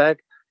think back,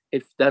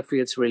 that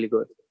feels really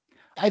good.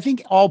 I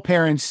think all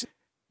parents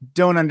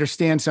don't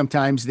understand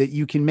sometimes that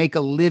you can make a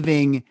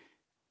living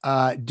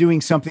doing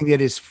something that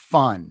is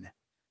fun.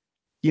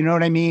 You know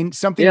what I mean?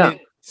 Something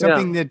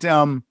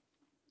that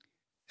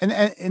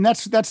and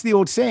that's the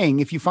old saying.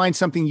 If you find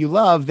something you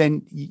love,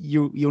 then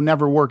you'll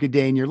never work a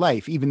day in your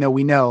life, even though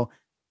we know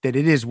that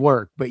it is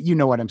work, but you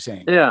know what I'm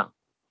saying. Yeah.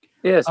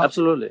 Yes,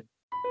 absolutely.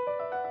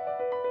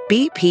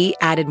 BP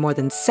added more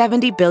than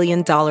 $70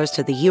 billion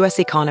to the U.S.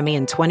 economy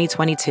in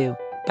 2022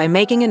 by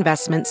making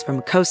investments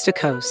from coast to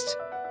coast.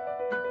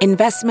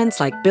 Investments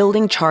like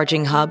building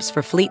charging hubs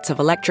for fleets of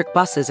electric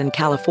buses in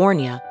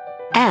California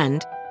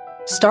and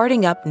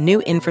starting up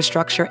new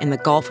infrastructure in the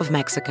Gulf of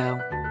Mexico.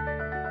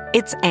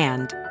 It's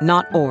and,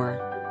 not or.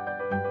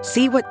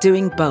 See what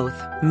doing both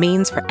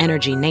means for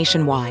energy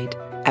nationwide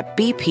at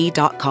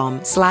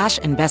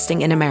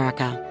bp.com/investing in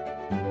America.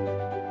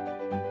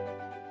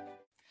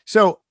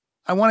 So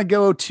I want to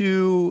go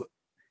to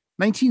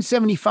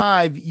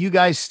 1975. You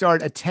guys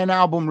start a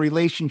 10-album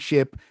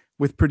relationship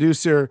with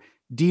producer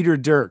Dieter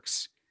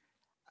Dierks.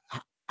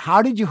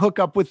 How did you hook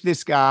up with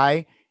this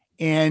guy,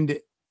 and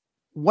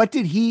what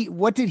did he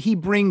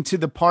bring to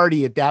the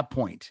party at that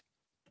point?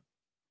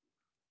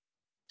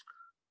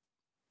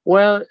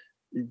 Well,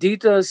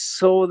 Dieter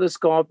saw the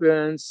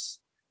Scorpions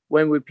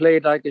when we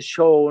played like a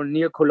show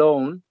near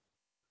Cologne.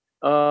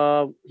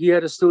 He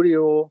had a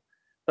studio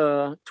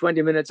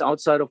 20 minutes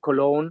outside of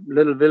Cologne,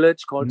 little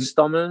village called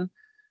Stommeln.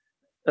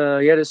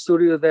 He had a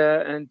studio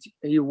there, and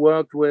he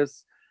worked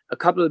with a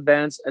couple of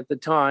bands at the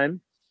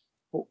time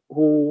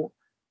who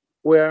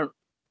were,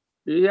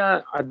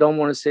 I don't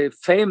want to say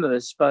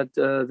famous, but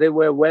they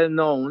were well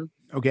known.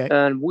 Okay.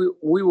 And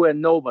we were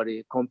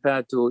nobody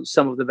compared to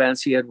some of the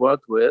bands he had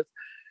worked with.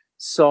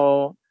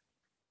 So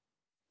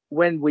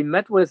when we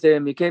met with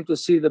him, he came to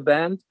see the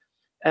band,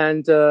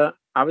 and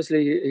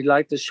obviously he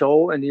liked the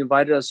show, and he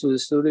invited us to the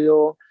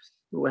studio.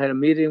 We had a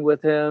meeting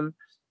with him,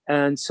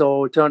 and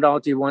so it turned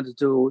out he wanted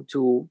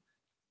to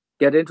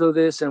get into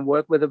this and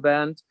work with the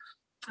band.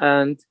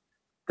 And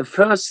the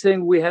first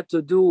thing we had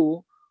to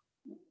do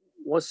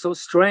was so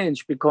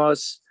strange,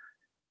 because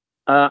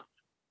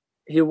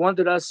he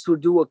wanted us to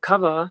do a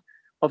cover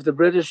of the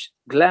British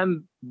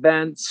glam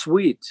band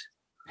Sweet.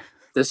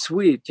 The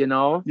Sweet, you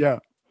know? Yeah.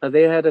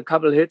 They had a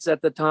couple hits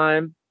at the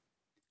time.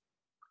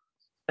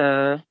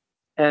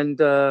 And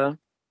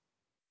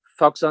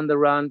Fox on the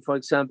Run, for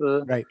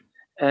example. Right.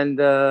 And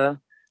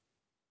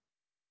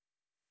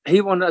he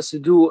wanted us to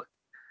do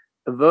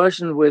a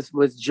version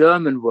with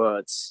German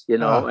words, you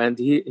know, and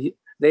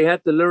they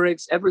had the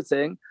lyrics,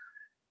 everything.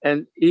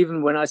 And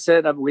even when I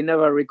said that we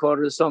never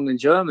recorded a song in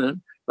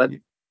German, but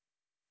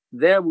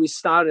there we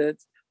started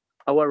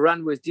our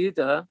run with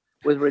Dieter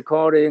with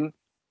recording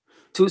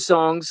 2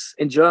 songs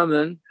in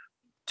German,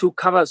 2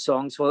 cover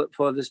songs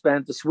for this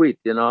band, The Sweet,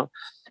 you know.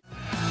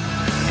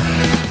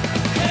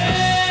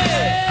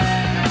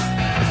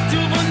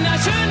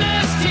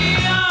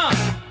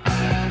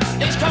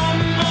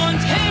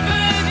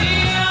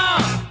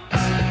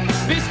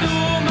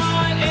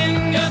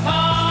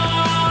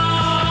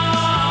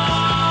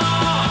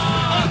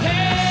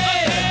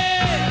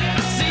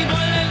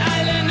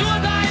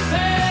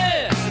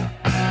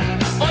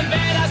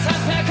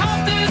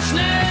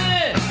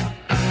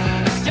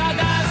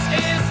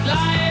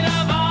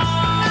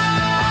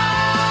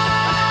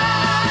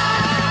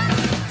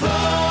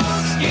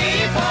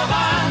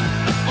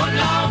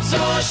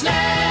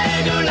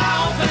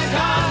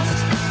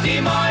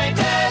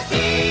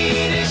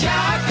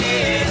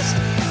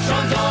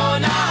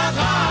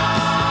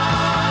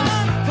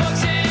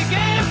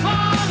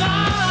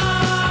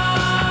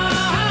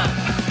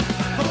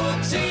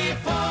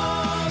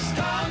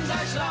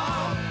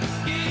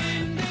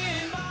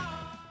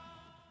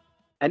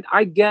 And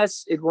I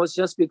guess it was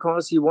just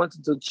because he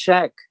wanted to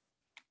check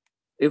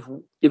if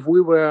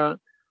we were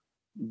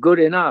good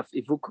enough,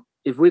 if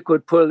we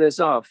could pull this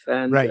off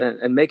and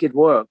make it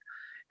work.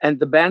 And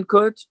the band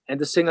could, and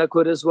the singer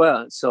could as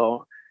well.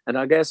 So, and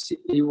I guess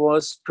he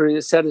was pretty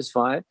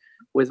satisfied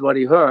with what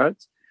he heard.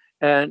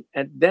 And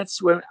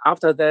that's when,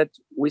 after that,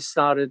 we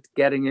started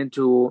getting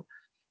into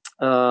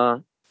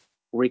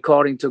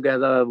recording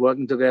together,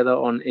 working together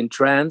in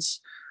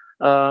trance.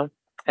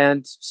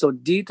 And so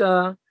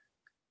Dieter,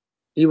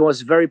 he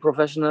was very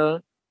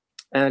professional,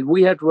 and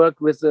we had worked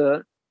with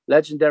the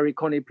legendary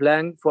Conny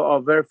Plank for our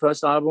very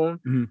first album,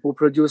 who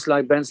produced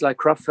like bands like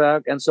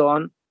Kraftwerk and so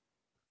on.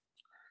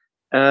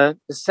 The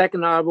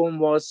second album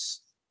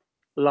was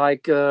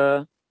like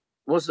a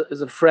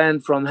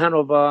friend from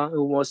Hanover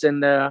who was in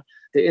there.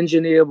 The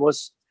engineer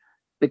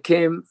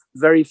became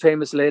very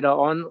famous later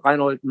on,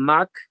 Reinhold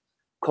Mack,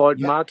 called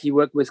Mack. He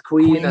worked with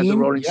Queen and the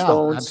Rolling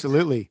Stones.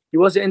 Absolutely. He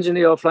was the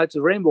engineer of Flight to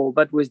the Rainbow,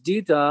 but with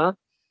Dieter,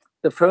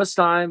 the first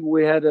time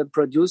we had a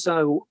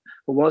producer who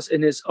was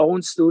in his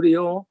own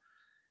studio,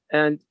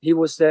 and he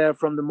was there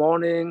from the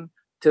morning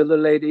till the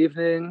late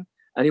evening,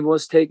 and he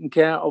was taking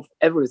care of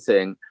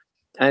everything.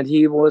 And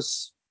he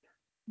was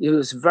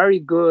very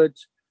good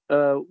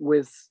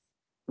with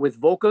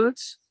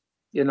vocals,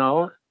 you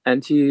know.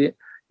 And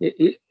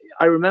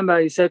I remember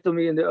he said to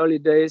me in the early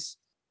days,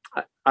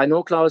 I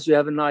know, Klaus, you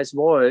have a nice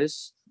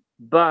voice,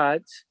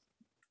 but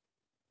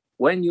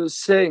when you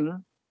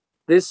sing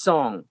this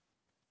song,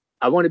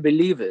 I want to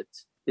believe it,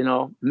 you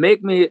know,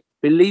 make me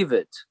believe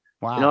it.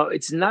 Wow. You know,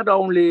 it's not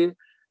only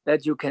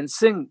that you can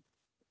sing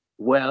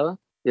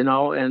well, you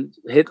know, and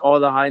hit all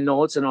the high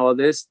notes and all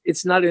this.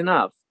 It's not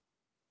enough.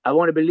 I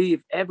want to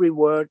believe every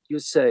word you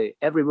say,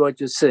 every word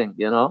you sing,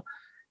 you know.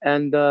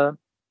 And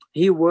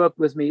he worked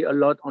with me a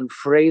lot on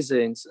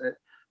phrasings.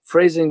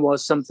 Phrasing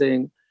was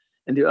something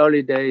in the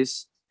early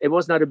days, it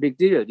was not a big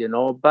deal, you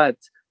know, but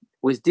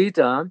with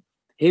Dieter,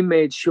 he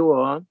made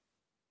sure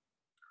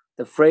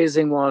The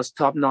phrasing was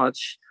top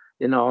notch.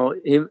 You know,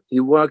 he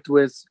worked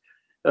with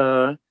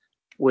Rudolf,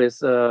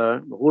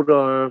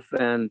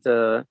 and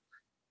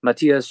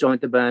Matthias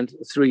joined the band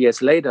 3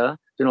 years later.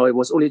 You know, it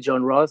was Uli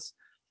John Roth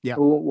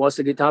who was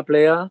the guitar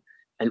player,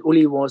 and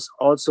Uli was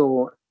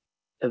also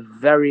a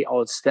very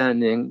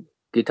outstanding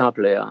guitar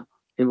player.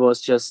 He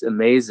was just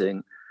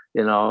amazing,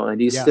 you know,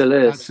 and he still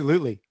is.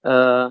 Absolutely.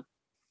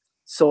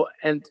 So,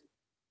 and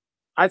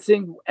I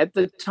think at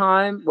the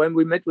time when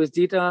we met with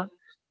Dieter,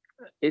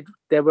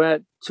 there were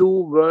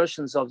two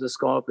versions of the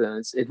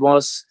Scorpions. It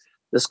was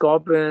the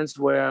Scorpions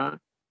where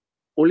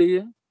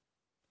Uli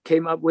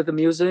came up with the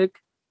music.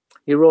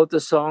 He wrote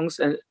the songs,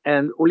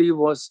 and Uli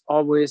was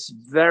always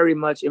very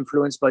much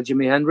influenced by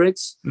Jimi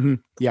Hendrix. Mm-hmm.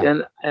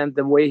 Yeah. And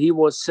the way he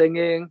was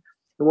singing,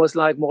 it was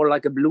like more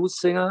like a blues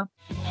singer.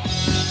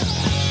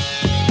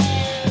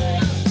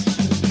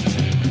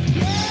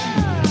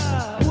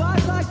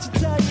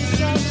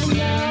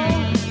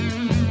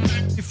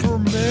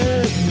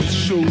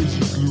 Shows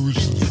his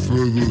loose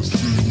feathers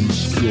in the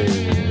sky.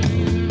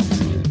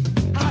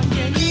 How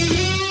can you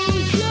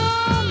use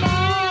your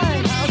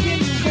mind? How can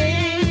you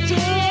wait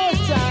your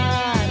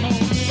time?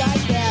 Only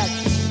like that.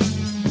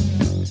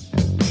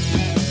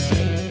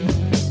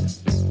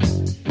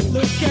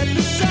 Look at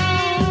the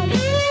sun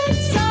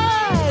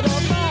inside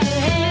of my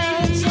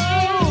hand, so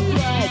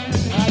bright.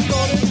 I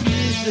call it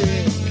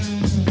music.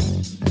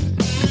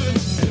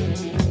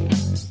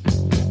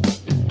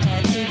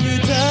 And if you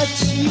touch,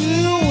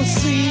 you will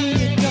see.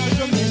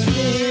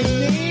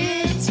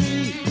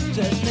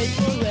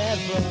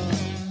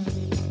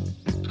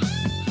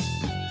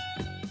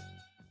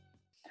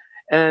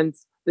 And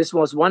this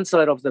was one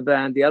side of the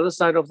band. The other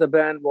side of the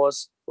band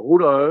was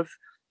Rudolf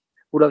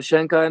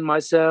Schenker and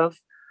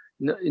myself.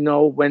 You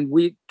know, when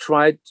we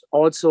tried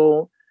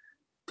also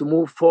to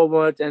move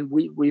forward, and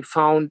we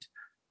found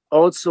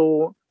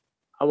also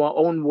our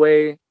own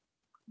way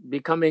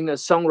becoming a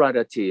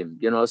songwriter team,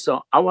 you know.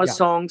 So our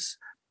songs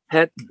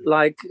had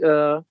like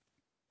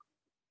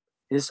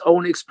his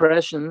own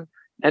expression,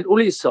 and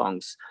Uli's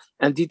songs.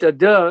 And Dieter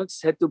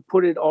Dierks had to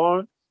put it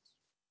all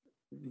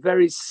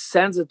very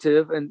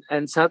sensitive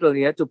and subtle.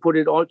 He had to put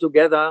it all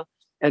together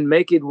and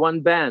make it one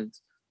band,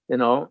 you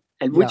know,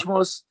 and which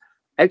was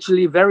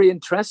actually very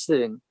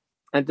interesting.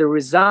 And the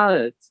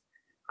result,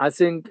 I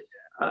think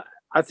a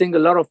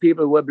lot of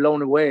people were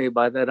blown away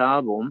by that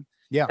album.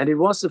 Yeah. And it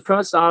was the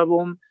first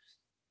album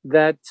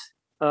that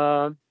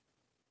had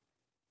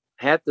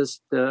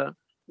the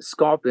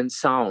Scorpion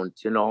sound,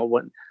 you know,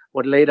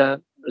 what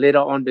later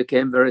on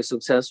became very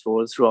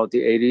successful throughout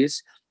the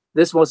 80s.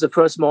 This was the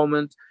first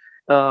moment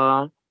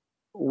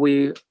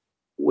we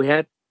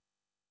had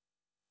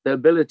the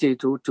ability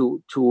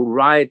to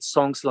write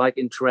songs like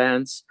In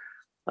Trance,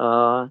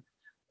 or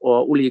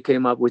Uli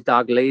came up with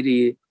Dark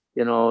Lady,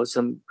 you know,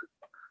 some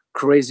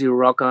crazy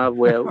rocker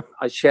where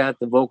I shared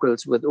the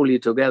vocals with Uli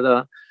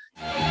together.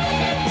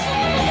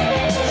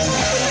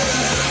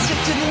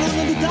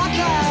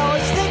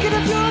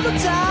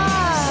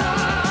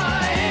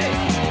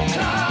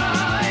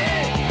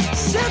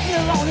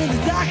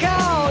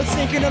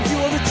 Thinking of you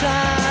all the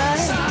time.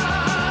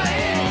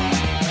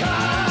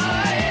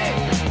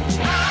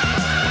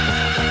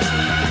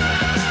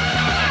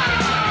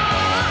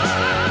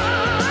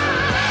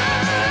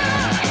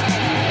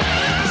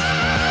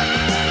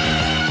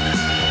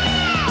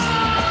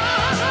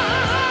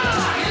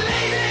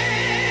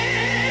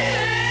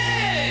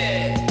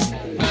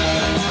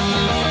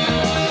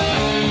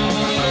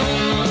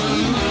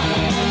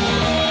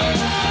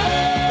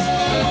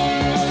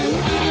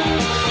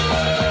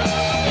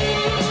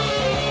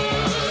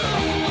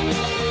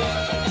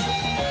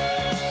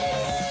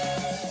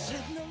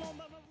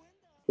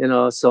 You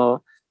know,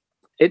 so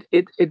it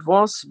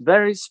was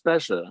very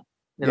special,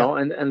 you know,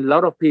 and a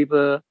lot of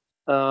people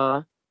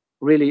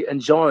really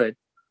enjoyed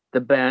the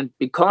band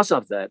because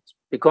of that,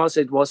 because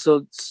it was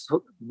so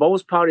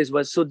both parties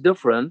were so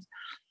different.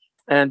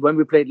 And when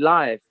we played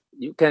live,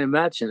 you can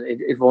imagine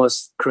it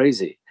was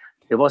crazy.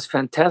 It was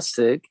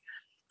fantastic.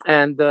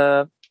 And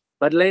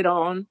but later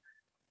on,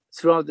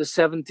 throughout the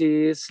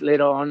 70s,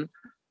 later on,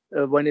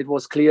 when it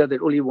was clear that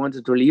Uli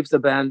wanted to leave the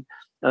band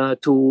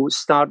to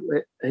start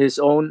his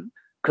own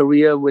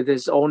career with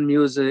his own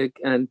music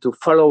and to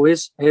follow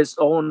his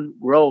own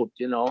road,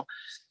 you know,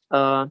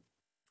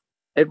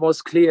 it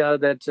was clear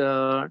that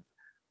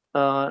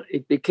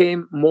it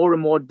became more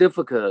and more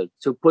difficult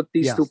to put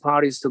these two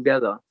parties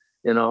together,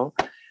 you know.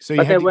 So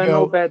but there were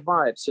no bad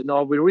vibes, you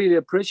know. We really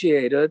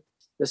appreciated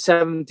the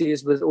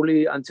 70s with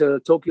Uli until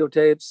Tokyo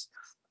Tapes.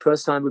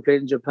 First time we played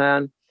in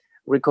Japan,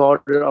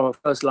 recorded our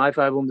first live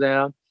album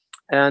there,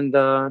 and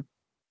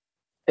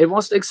it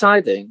was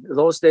exciting.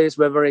 Those days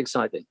were very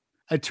exciting.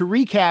 To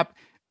recap,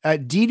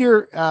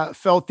 Dieter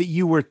felt that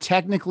you were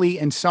technically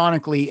and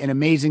sonically an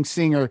amazing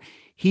singer.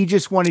 He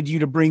just wanted you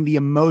to bring the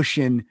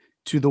emotion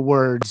to the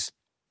words.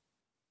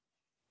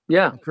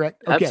 Yeah,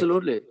 correct. Okay.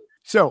 Absolutely.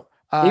 So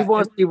he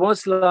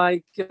was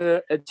like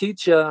a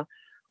teacher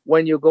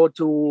when you go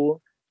to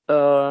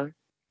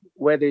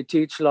where they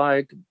teach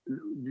like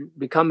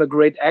become a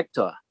great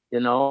actor. You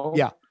know.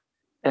 Yeah.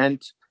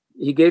 And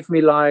he gave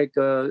me like,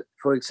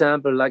 for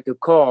example, like a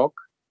cork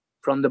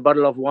from the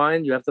bottle of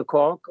wine. You have the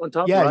cork on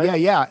top, Yeah, right?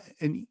 yeah.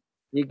 And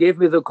He gave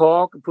me the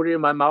cork, put it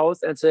in my mouth,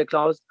 and said,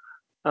 "Klaus,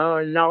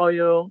 now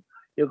you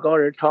got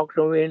to talk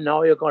to me.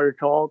 Now you got to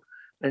talk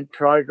and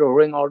try to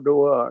ring out the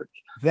words."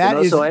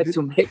 So I had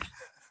to make.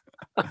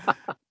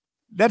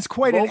 That's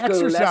quite an vocal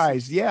exercise.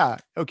 lessons. Yeah.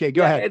 Okay,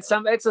 go ahead. It's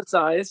some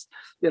exercise,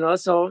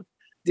 So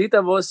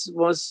Dieter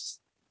was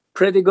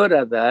pretty good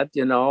at that,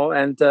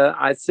 and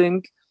I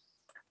think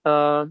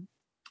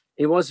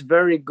he was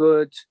very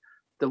good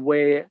the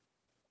way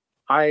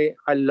I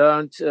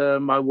learned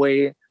my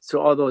way through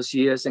all those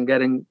years and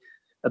getting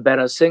a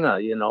better singer,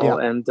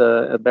 and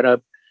a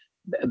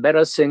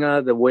better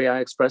singer, the way I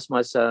express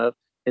myself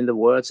in the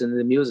words and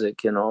the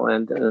music, and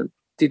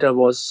Dieter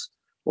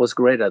was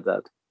great at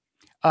that.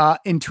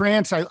 In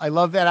Trance, I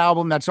love that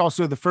album. That's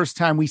also the first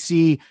time we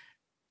see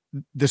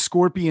the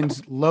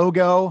Scorpions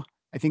logo.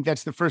 I think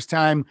that's the first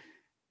time.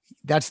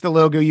 That's the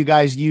logo you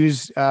guys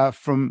use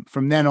from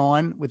then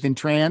on within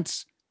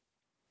Trance.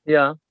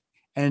 Yeah.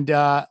 And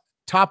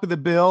Top of the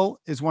Bill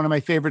is one of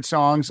my favorite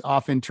songs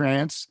off in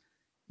Trance.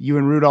 You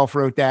and Rudolph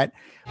wrote that.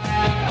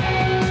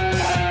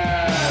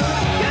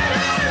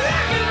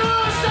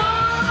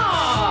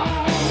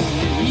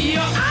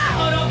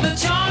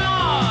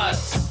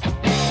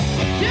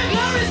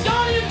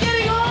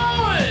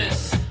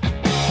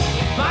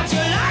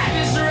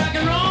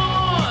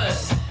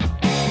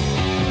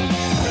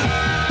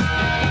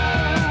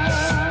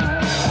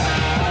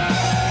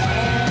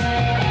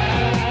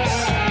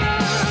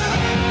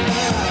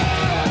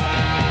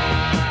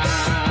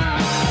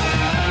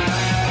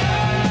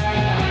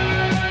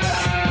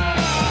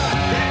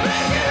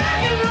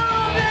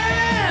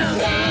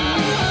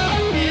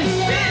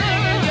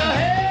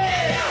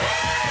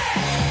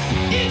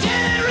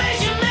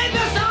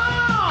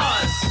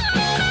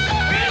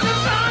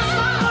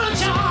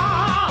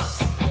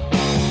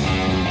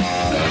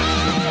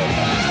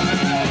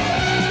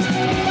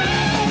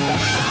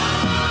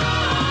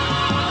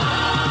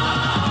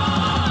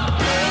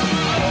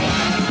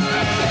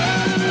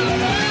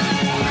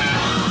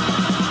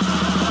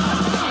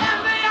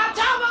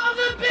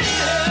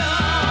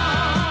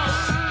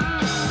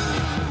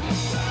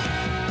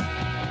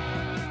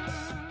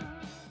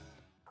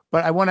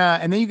 But I want to,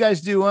 and then you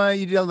guys do,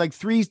 you did like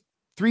three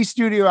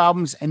studio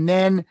albums and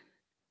then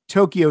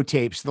Tokyo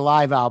Tapes, the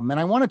live album. And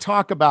I want to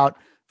talk about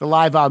the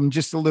live album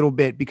just a little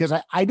bit because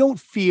I don't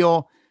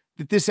feel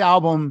that this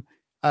album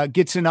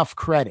gets enough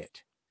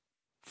credit.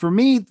 For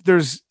me,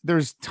 there's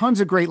tons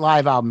of great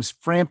live albums.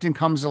 Frampton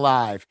Comes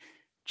Alive,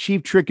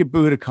 Cheap Trick at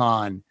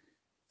Budokan,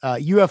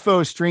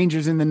 UFO,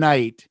 Strangers in the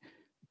Night,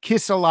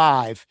 Kiss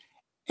Alive.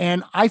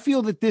 And I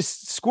feel that this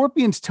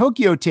Scorpions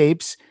Tokyo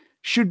Tapes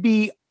should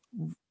be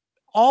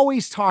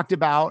always talked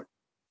about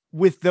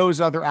with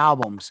those other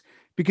albums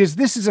because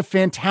this is a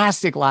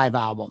fantastic live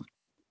album.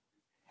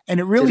 And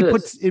it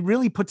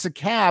really puts a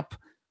cap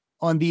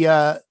on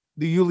the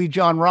Uli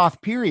Jon Roth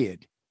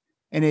period.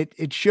 And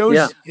it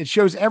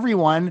shows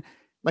everyone,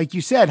 like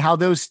you said, how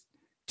those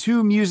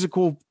two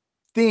musical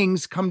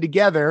things come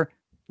together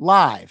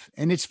live,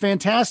 and it's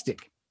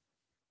fantastic.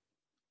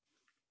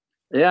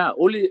 Yeah,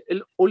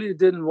 Uli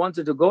didn't want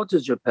to go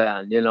to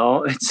Japan,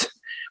 It's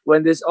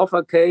when this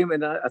offer came,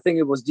 and I think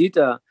it was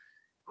Dieter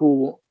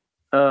who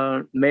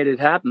made it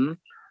happen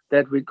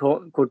that we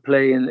could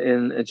play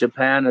in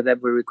Japan and that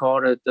we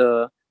recorded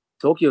the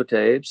Tokyo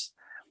Tapes.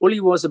 Uli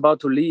was about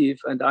to leave,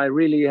 and I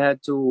really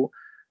had to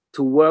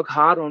work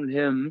hard on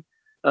him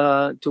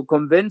to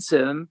convince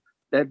him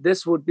that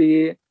this would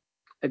be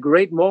a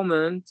great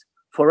moment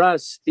for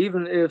us,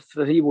 even if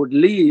he would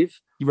leave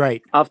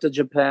right after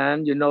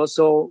Japan,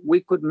 so we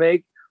could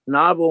make an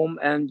album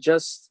and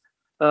just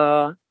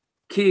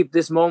keep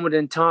this moment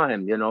in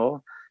time,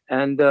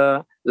 and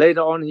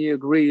later on he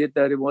agreed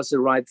that it was the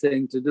right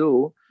thing to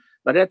do.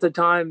 But at the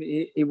time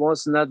he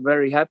was not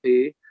very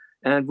happy,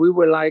 and we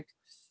were like,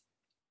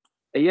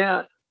 he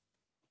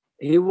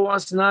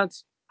was not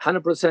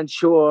 100%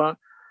 sure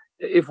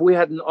if we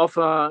had an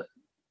offer,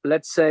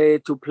 let's say,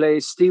 to play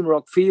Steam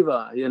Rock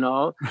Fever,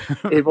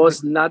 it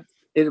was not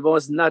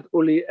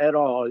Uli at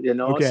all,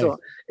 Okay. So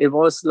it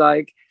was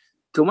like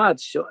too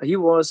much. He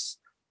was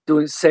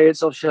doing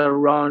Sails of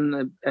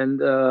Sharon and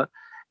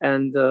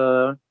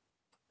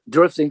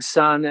Drifting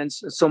Sun and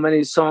so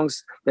many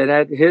songs that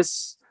had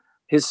his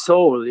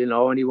soul,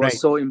 and he was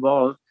so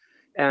involved,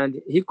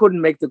 and he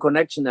couldn't make the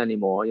connection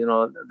anymore.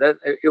 That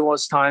it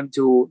was time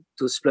to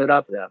split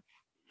up there.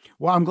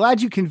 Well, I'm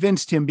glad you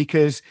convinced him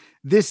because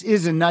this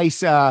is a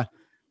nice,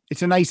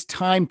 it's a nice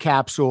time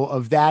capsule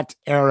of that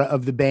era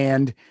of the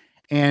band.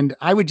 And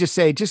I would just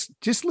say, just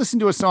listen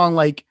to a song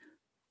like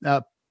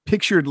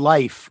Pictured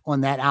Life on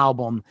that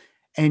album,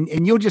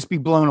 and you'll just be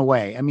blown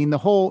away. I mean, the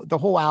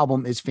whole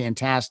album is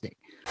fantastic.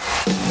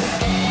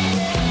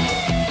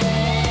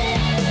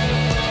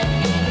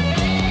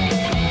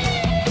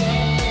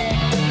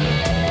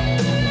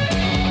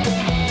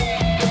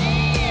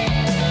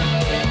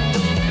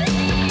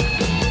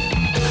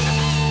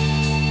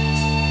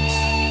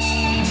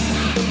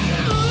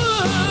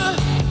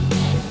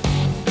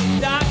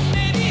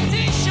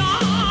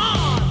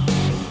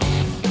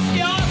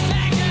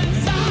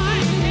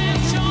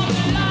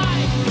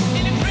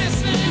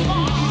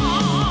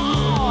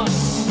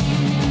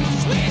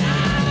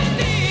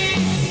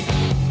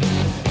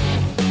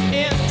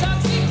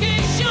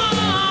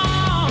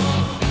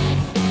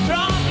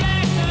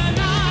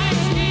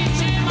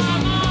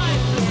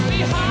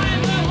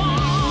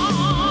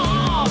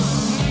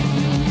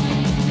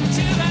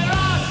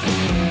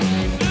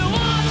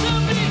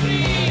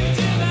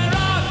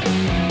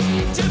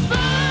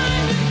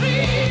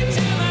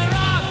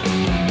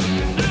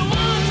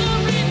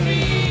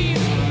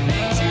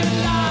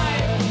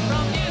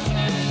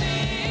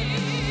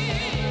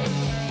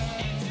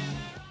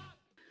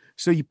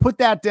 So you put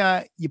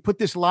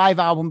this live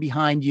album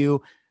behind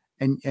you,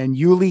 and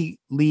Yuli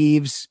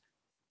leaves,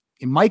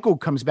 and Michael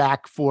comes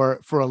back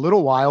for a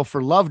little while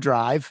for Love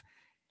Drive,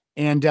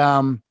 and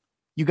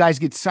you guys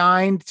get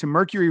signed to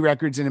Mercury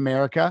Records in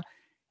America,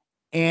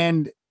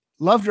 and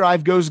Love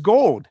Drive goes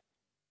gold.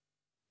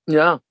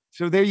 Yeah.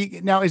 So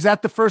now, is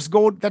that the first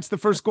gold? That's the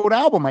first gold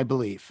album, I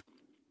believe.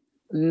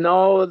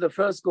 No, the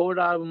first gold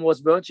album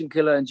was Virgin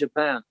Killer in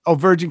Japan. Oh,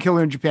 Virgin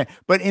Killer in Japan.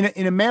 But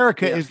in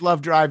America, Yeah. is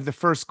Love Drive the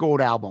first gold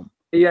album?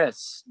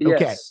 Yes.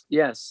 Okay.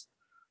 Yes.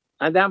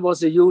 And that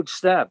was a huge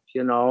step,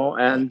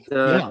 and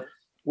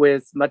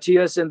with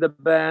Matthias in the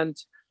band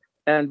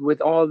and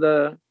with all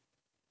the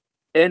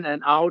in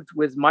and out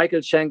with Michael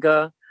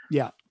Schenker,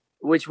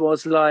 which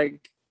was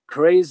like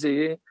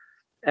crazy.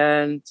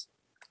 And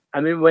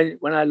I mean,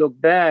 when I look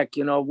back,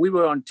 we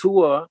were on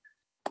tour,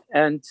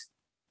 and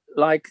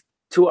like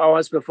 2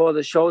 hours before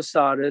the show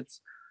started,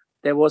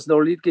 there was no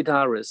lead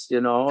guitarist,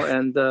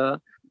 and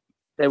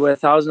there were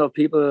thousands of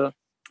people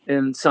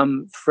in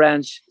some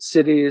French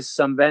cities,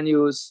 some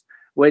venues,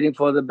 waiting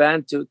for the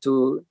band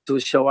to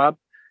show up.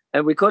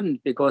 And we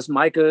couldn't, because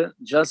Michael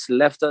just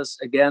left us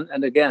again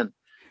and again.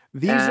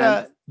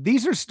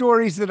 These are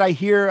stories that I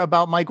hear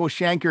about Michael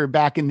Schenker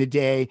back in the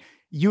day.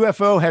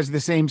 UFO has the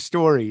same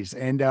stories.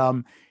 And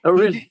oh,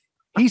 really?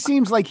 He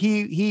seems like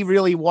he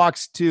really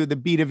walks to the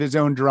beat of his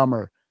own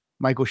drummer,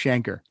 Michael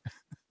Schenker.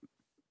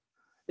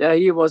 Yeah,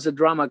 he was a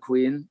drama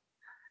queen.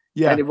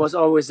 Yeah. And it was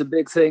always a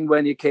big thing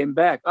when he came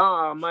back.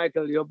 Oh,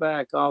 Michael, you're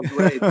back. Oh,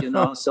 great.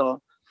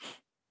 So,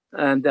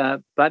 and,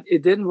 but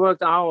it didn't work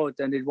out,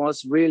 and it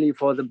was really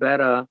for the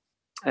better.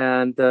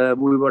 And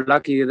we were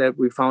lucky that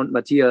we found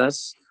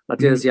Matthias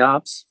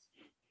Jabs.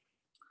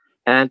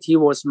 And he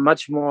was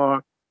much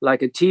more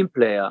like a team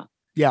player,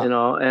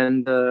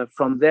 and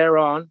from there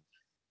on.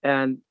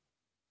 And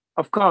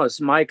of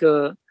course,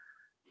 Michael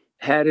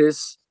had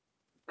his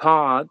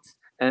part,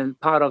 and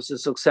part of the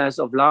success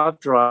of Love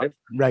Drive,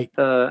 right?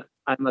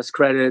 I must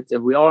credit,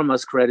 and we all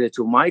must credit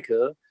to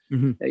Michael.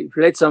 Mm-hmm. He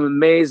played some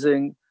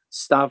amazing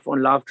stuff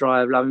on Love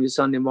Drive, Loving You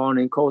Sunday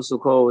Morning, Coast to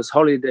Coast,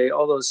 Holiday,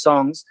 all those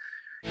songs.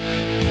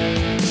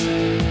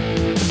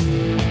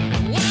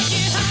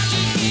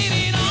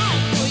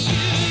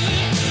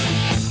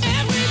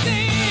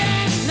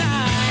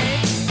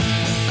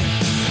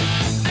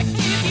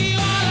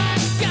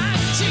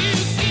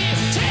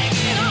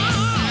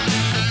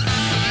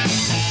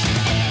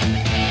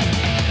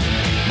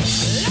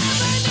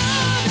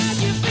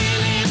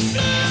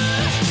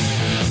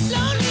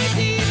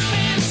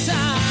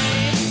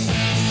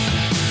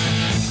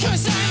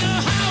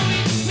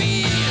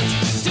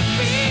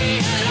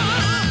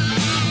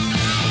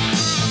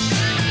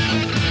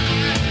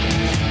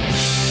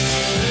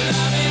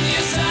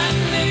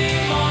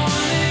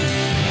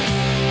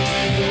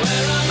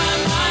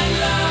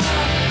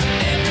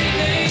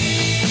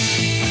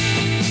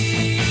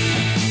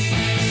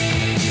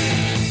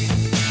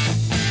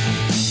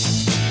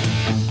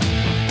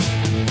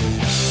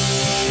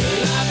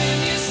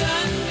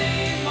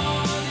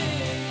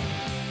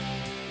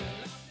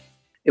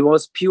 It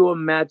was pure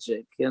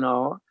magic,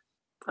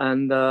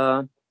 and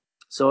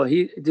so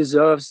he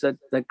deserves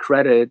that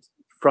credit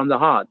from the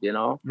heart,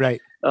 Right.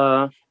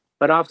 But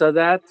after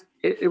that,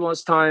 it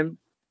was time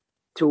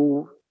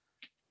to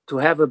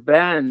have a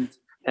band,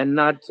 and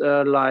not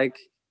like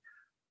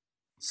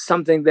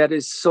something that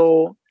is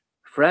so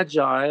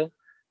fragile,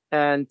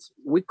 and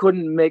we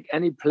couldn't make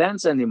any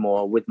plans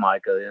anymore with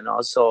Michael,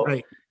 So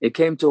right. It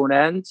came to an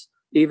end.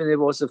 Even it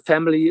was a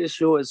family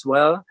issue as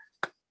well.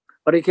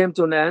 But it came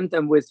to an end,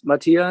 and with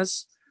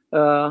Matthias,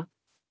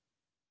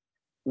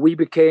 we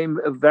became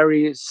a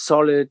very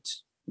solid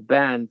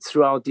band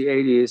throughout the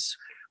 80s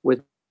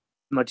with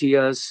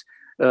Matthias,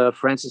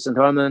 Francis and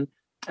Herman,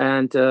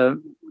 and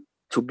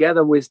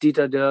together with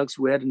Dieter Dirks,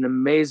 we had an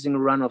amazing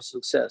run of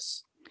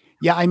success.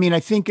 Yeah, I mean, I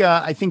think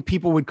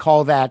people would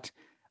call that,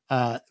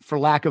 for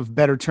lack of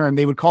better term,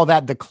 they would call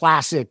that the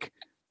classic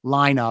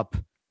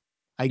lineup,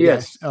 I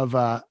guess, of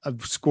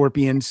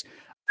Scorpions.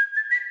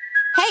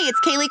 Hey,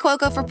 it's Kaylee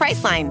Cuoco for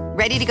Priceline.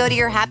 Ready to go to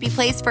your happy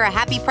place for a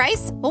happy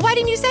price? Well, why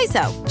didn't you say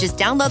so? Just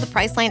download the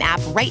Priceline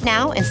app right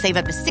now and save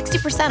up to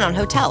 60% on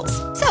hotels.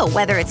 So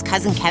whether it's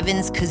Cousin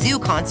Kevin's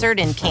Kazoo Concert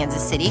in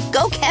Kansas City,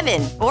 go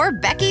Kevin, or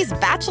Becky's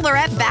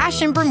Bachelorette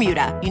Bash in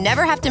Bermuda, you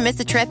never have to miss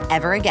a trip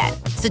ever again.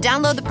 So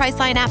download the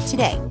Priceline app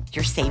today.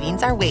 Your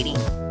savings are waiting.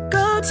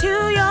 Go to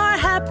your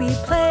happy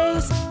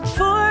place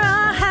for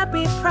a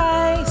happy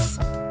price.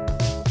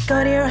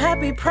 Go to your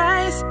happy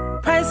price,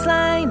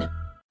 Priceline.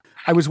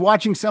 I was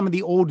watching some of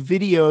the old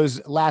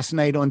videos last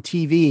night on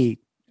TV,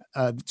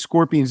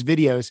 Scorpions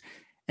videos,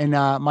 and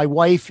my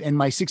wife and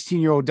my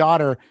 16-year-old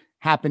daughter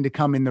happened to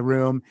come in the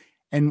room.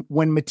 And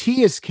when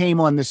Matthias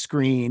came on the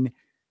screen,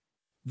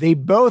 they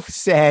both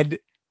said,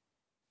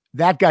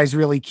 "That guy's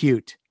really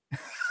cute."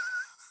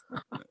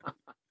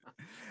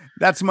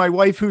 That's my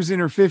wife, who's in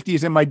her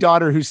 50s, and my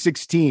daughter, who's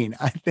 16.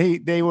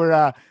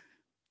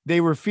 They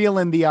were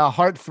feeling the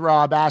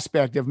heartthrob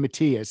aspect of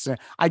Matthias.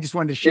 I just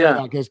wanted to share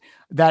that because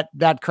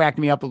that cracked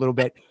me up a little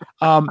bit.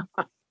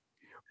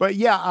 But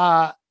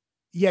yeah,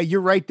 you're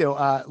right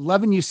though.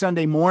 Loving You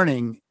Sunday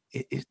Morning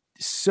is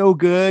so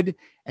good.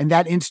 And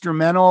that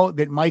instrumental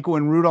that Michael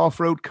and Rudolph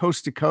wrote,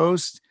 Coast to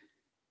Coast,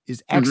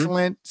 is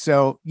excellent.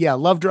 So yeah,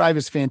 Love Drive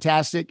is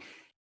fantastic.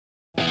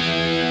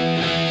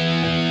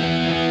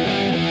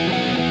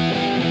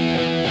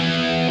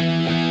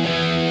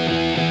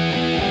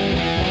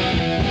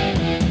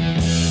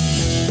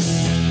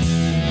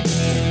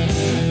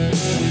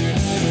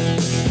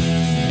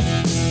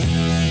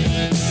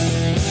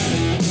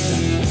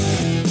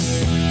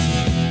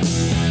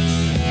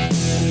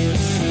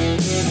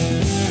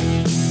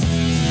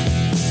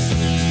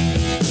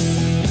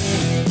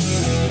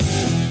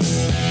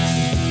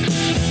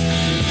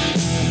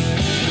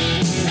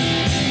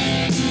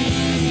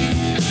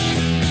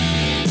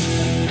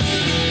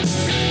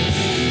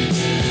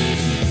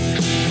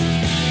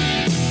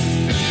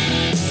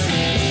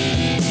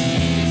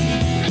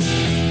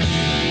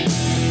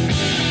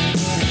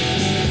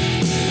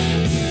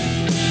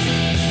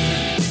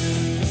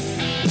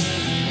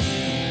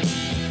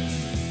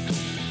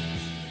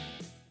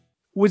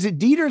 Was it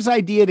Dieter's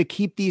idea to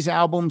keep these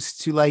albums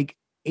to like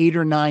 8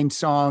 or 9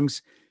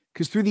 songs?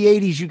 Because through the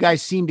 80s, you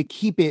guys seem to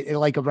keep it at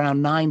like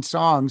around 9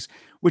 songs,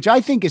 which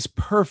I think is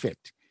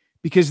perfect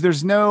because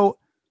there's no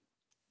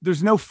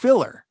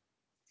filler.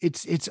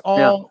 It's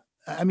all,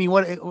 I mean,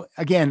 what,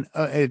 again,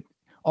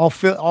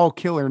 all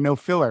killer, no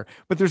filler,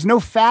 but there's no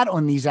fat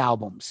on these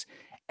albums.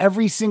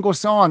 Every single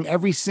song,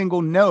 every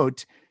single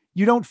note,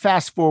 you don't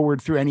fast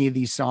forward through any of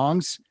these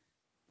songs.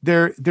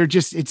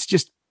 It's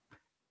just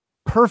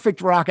perfect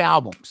rock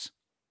albums.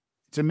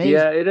 It's amazing.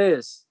 Yeah, it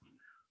is.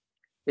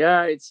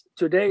 Yeah,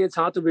 today it's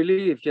hard to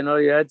believe, you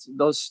had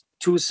those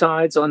 2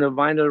 sides on a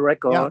vinyl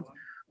record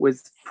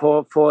with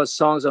four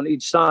songs on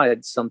each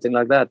side, something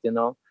like that,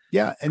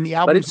 Yeah, and the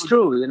album. But it's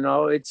true,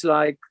 it's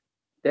like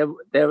they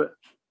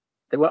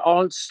were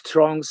all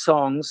strong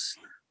songs,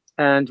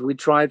 and we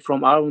tried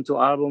from album to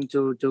album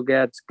to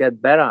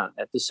get better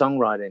at the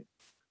songwriting.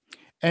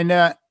 And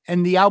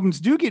the albums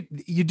do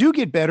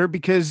get better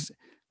because,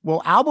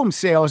 well, album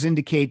sales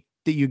indicate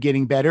that you're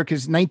getting better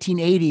because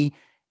 1980,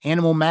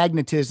 Animal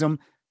Magnetism,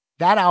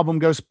 that album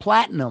goes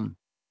platinum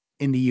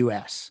in the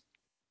US.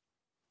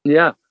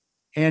 Yeah.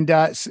 And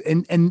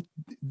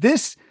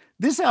this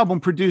album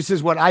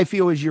produces what I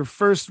feel is your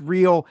first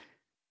real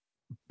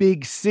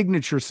big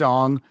signature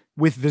song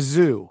with the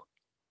Zoo.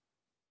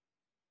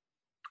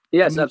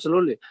 Yes,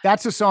 absolutely.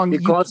 That's a song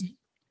because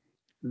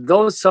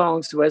those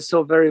songs were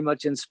so very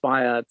much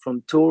inspired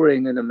from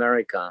touring in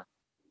America.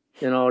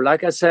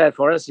 Like I said,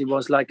 for us, it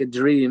was like a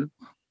dream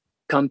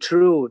come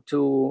true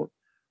to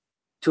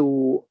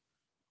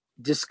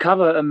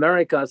discover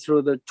America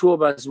through the tour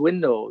bus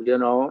window.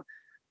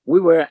 We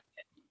were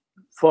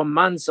for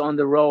months on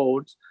the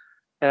road,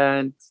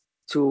 and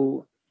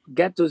to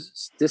get to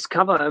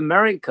discover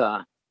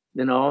America,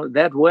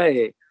 that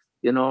way,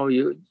 you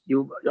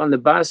on the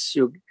bus,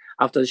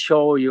 after the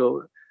show,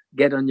 you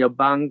get on your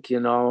bunk,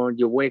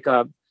 you wake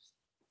up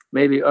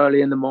maybe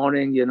early in the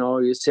morning,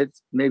 you sit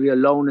maybe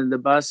alone in the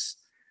bus,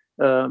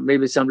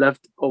 maybe some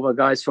leftover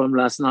guys from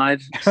last night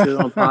still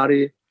on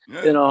party,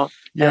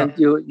 and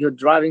you're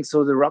driving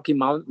through the Rocky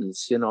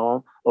Mountains,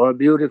 or a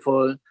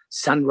beautiful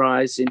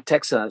sunrise in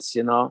Texas,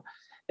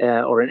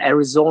 or in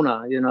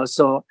Arizona,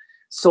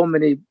 so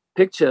many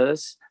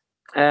pictures.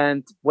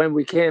 And when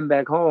we came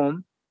back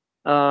home,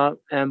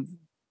 and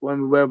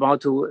when we were about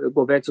to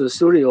go back to the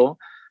studio,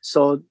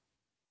 so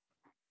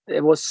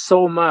it was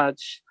so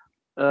much.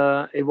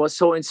 It was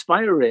so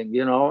inspiring,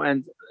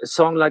 and a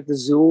song like The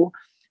Zoo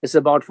is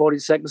about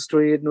 42nd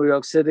Street, New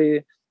York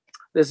City.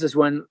 This is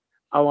when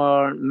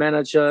our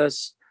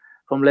managers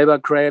from Labor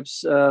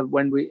Crepes,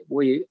 when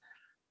we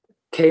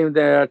came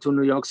there to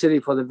New York City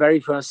for the very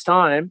first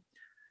time,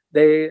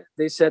 they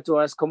said to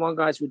us, "Come on,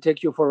 guys, we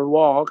take you for a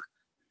walk.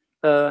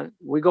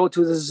 We go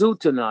to the zoo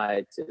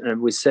tonight."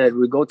 And we said,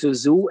 "We go to the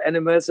zoo,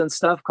 animals and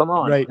stuff. Come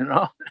on," right.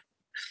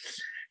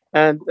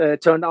 And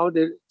turned out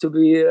to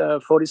be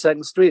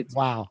 42nd Street.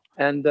 Wow.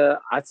 And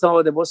I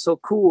thought it was so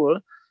cool.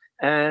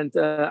 And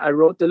I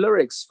wrote the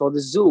lyrics for the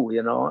zoo,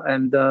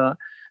 and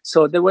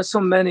so there were so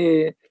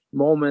many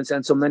moments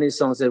and so many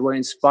songs that were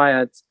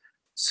inspired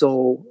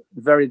so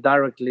very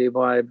directly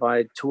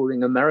by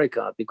touring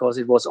America, because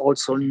it was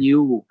also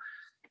new,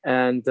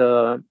 and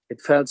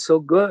it felt so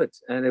good.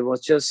 And it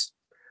was just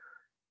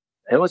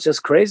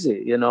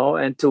crazy,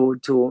 and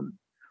to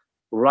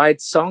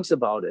write songs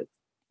about it.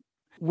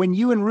 When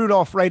you and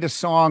Rudolph write a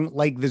song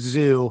like The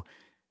Zoo,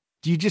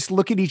 do you just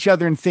look at each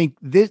other and think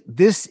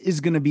this is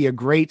going to be a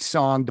great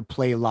song to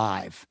play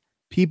live?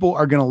 People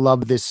are going to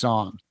love this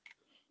song.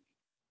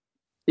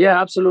 Yeah,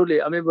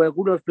 absolutely. I mean, when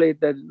Rudolph played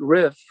that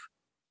riff,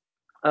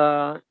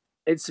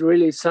 it's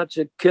really such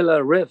a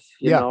killer riff,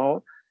 you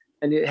know,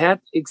 and it had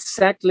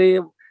exactly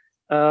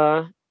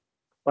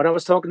what I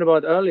was talking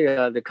about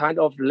earlier, the kind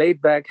of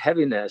laid back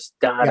heaviness.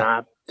 Da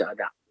da da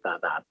da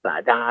da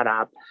da da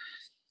da.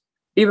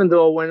 Even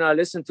though when I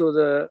listen to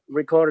the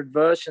recorded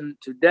version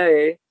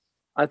today,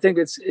 I think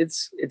it's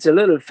a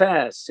little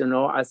fast,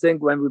 I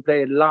think when we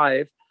play it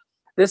live,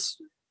 this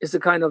is the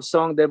kind of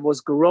song that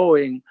was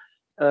growing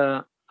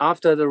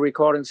after the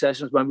recording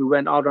sessions, when we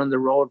went out on the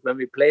road, when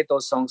we played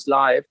those songs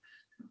live.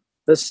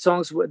 The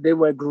songs, they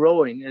were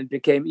growing and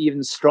became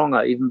even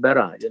stronger, even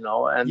better, you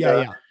know. And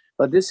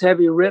but this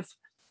heavy riff,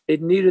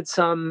 it needed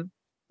some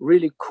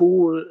really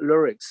cool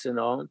lyrics, you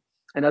know.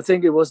 And I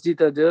think it was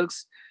Dieter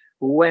Dierks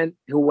who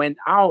went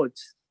out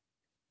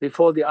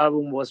before the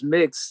album was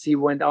mixed. He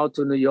went out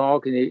to New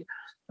York and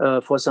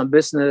for some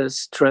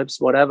business trips,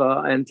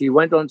 whatever. And he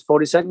went on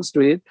 42nd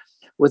Street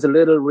with a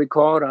little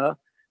recorder,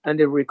 and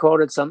he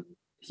recorded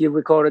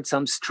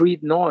some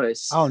street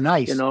noise. Oh,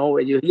 nice. You know,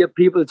 when you hear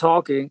people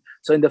talking.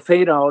 So in the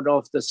fade out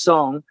of the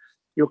song,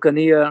 you can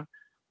hear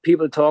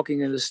people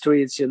talking in the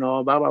streets, you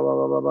know, blah, blah,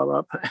 blah, blah, blah,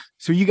 blah.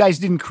 So you guys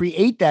didn't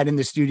create that in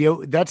the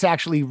studio. That's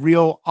actually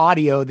real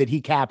audio that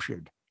he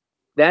captured.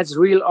 That's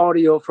real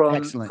audio from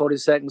Excellent.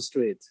 42nd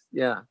Street.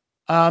 Yeah.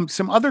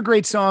 Some other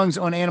great songs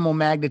on Animal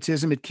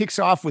Magnetism. It kicks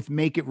off with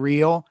Make It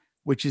Real,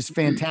 which is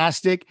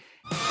fantastic.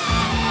 You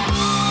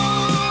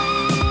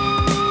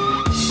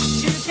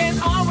can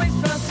always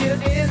trust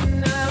your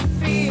inner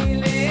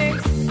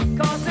feelings,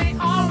 'cause they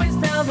always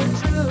tell the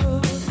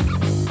truth.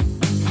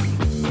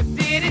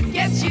 Did it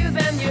get you,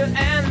 then you're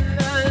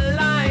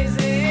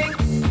analyzing.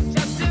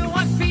 Just do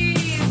what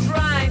feels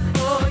right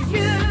for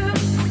you.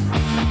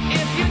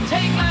 If you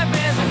take life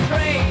as a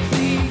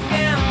crazy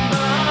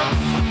gamble,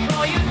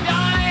 throw your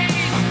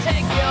dice,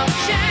 take your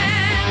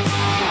chance.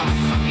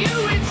 You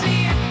will see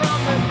it from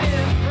a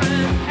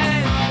different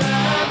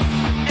angle,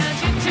 and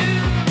you too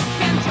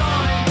can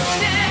join the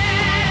dance.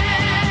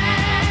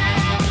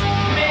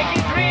 Make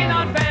it real,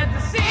 not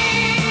fantasy.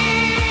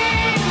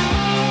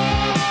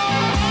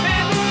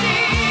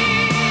 Fantasy.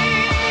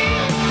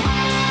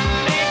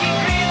 Make it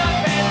real, not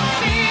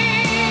fantasy.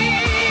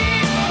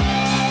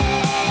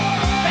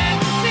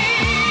 Fantasy.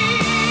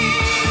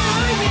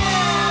 Oh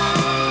yeah.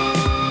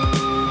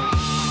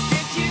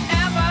 Did you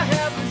ever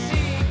have a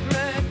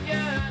secret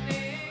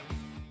yearning?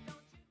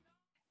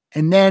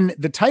 And then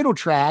the title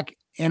track,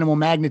 Animal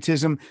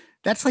Magnetism,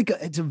 that's like,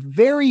 it's a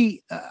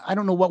very, I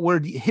don't know what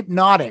word,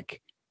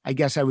 hypnotic, I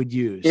guess I would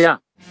use. Yeah.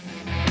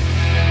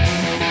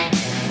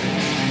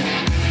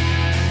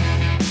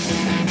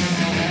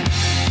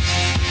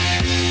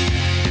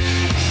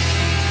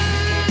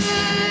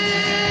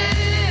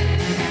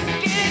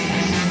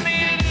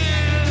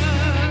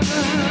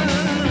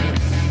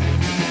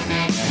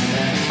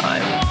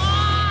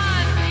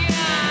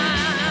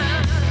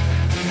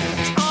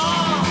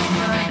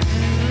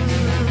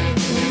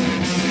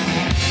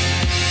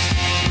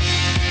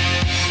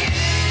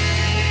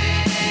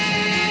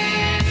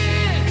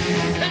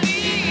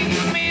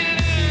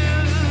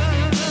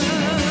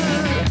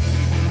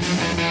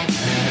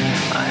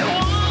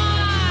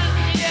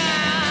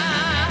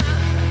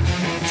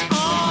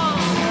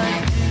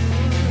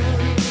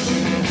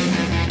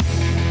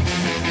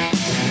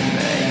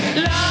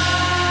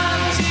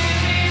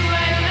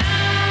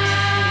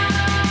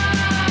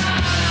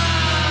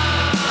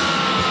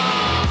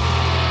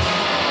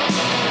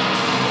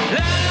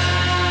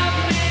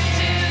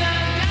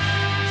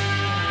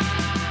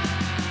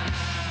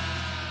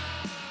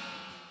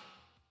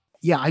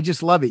 Yeah, I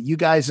just love it. You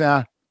guys,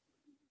 the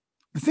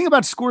thing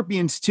about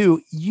Scorpions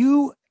too,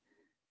 you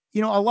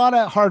know, a lot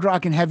of hard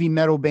rock and heavy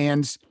metal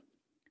bands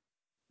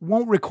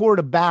won't record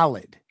a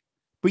ballad,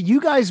 but you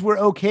guys were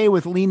okay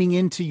with leaning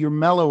into your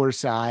mellower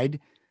side,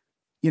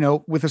 you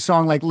know, with a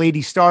song like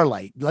Lady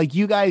Starlight. Like,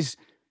 you guys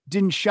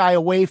didn't shy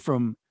away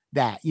from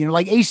that. You know,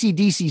 like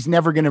AC/DC is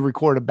never going to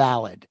record a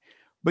ballad,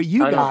 but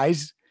you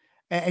guys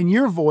and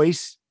your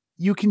voice,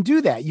 you can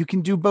do that. You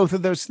can do both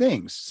of those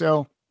things.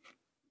 So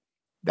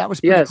that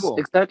was pretty cool.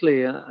 Yes,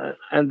 exactly.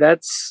 And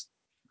that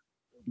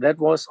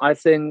was, I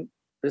think,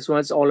 this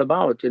one's all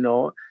about, you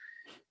know.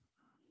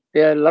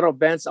 There are a lot of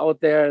bands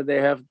out there, they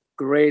have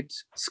great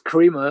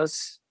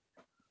screamers,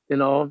 you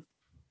know,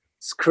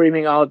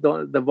 screaming out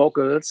the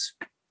vocals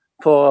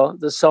for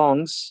the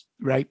songs.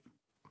 Right.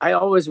 I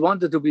always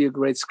wanted to be a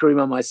great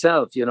screamer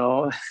myself, you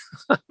know,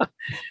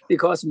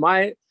 because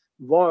my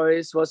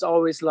voice was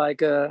always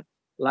like a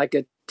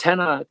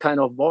tenor kind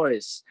of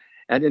voice.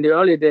 And in the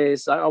early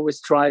days, I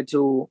always tried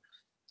to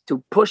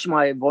push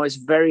my voice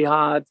very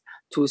hard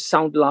to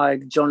sound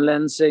like John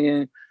Lennon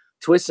singing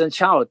Twist and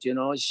Shout, you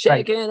know,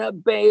 shaking a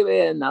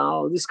baby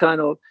now, this kind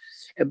of,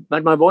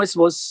 but my voice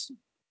was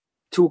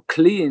too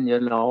clean, you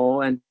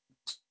know, and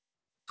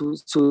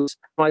to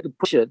try to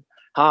push it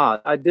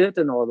hard. I did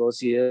in all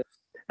those years.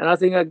 And I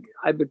think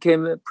I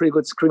became a pretty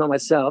good screamer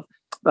myself,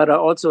 but I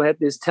also had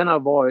this tenor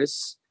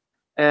voice,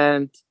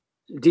 and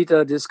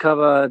Dieter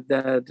discovered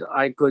that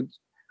I could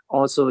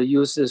also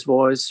use this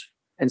voice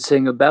and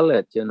sing a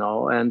ballad, you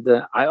know, and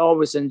I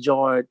always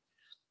enjoyed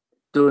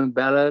doing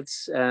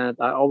ballads, and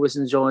I always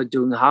enjoyed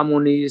doing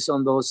harmonies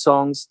on those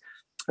songs.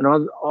 And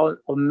on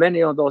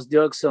many of those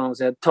Dirk songs,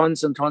 there had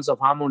tons and tons of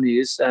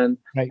harmonies, and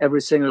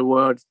every single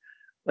word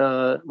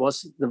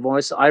was the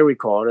voice I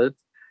recorded.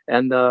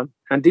 And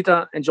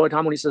Dieter enjoyed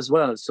harmonies as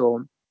well.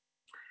 So,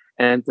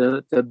 and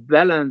the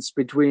balance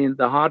between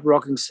the hard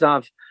rocking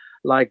stuff,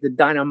 like the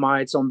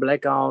Dynamites on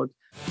Blackout,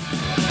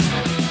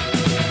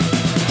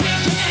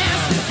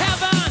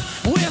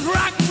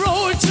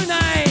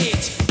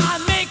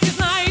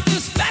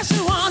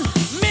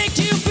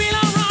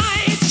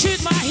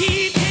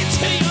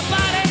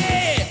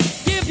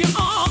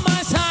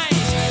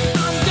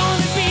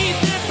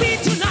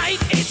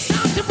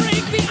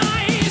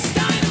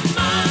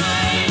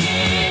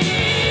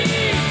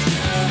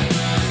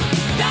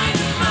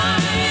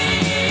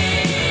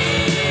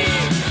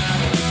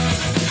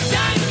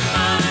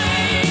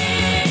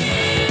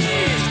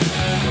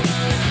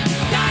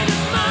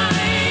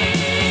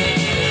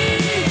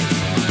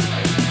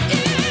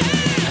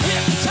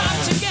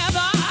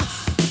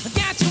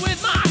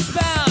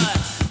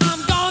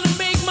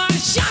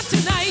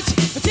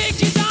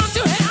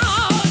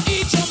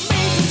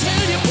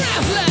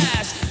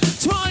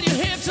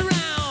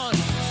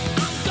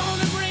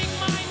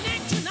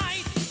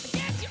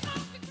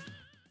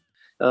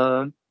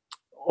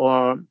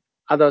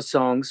 other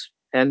songs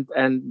and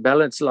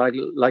ballads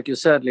like you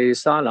said, Lady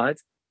Starlight,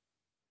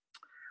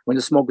 when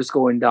the smoke is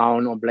going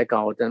down, or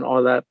Blackout and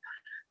all that.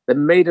 They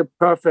made a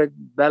perfect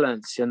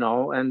balance, you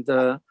know, and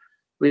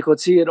we could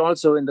see it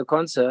also in the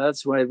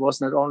concerts, where it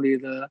was not only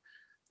the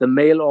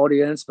male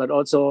audience, but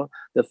also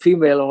the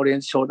female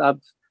audience showed up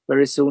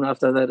very soon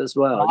after that as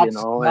well, you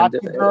know. Lots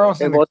And of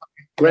girls it was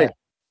great.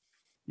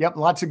 Yep,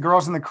 lots of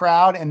girls in the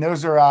crowd, and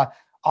those are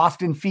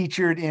often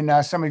featured in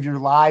some of your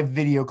live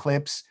video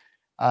clips.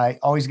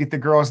 Always get the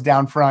girls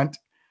down front.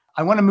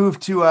 I want to move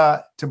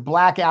to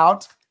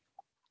Blackout.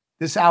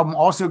 This album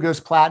also goes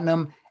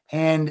platinum,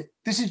 and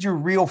this is your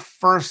real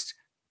first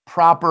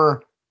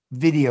proper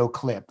video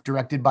clip,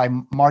 directed by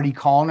Marty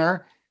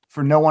Callner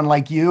for No One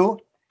Like You.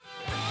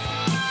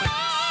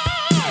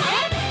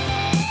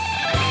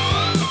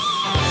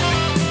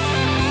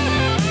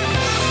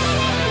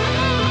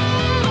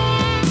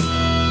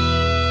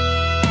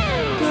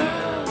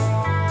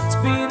 It's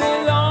been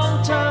a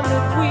long time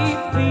that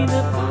we've been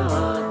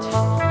apart,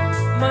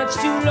 much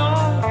too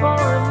long for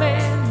a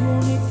man who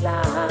needs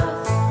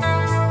love.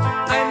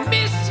 I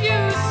miss you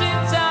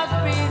since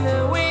I've been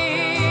away.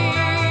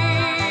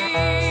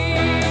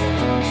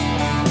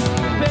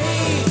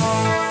 Babe,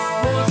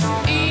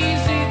 wasn't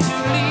easy to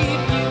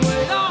leave you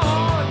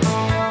alone.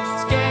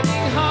 It's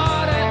getting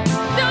harder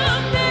now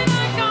that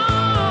I'm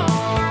gone.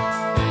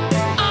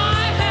 I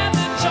have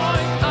the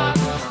choice, I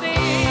will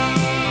stay.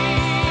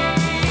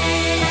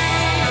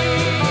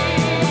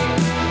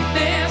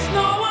 There's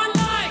no one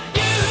like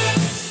you.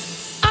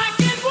 I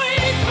can't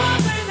wait for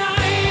the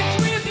nights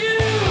with you.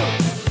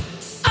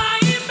 I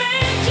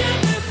imagine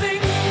the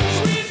things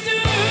we do.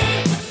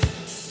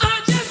 I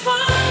just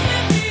wanna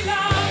be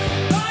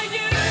loved by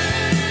you.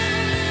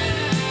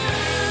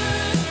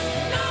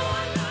 No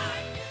one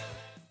like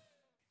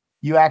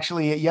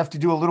you. You have to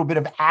do a little bit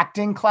of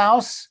acting,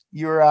 Klaus.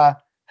 You're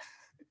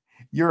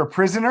a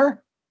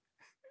prisoner.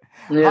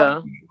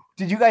 Yeah.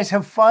 Did you guys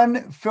have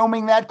fun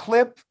filming that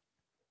clip,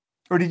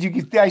 or did you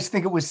guys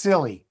think it was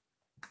silly?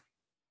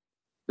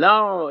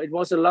 No, it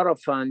was a lot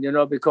of fun, you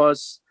know,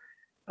 because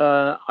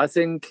I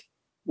think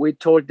we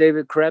told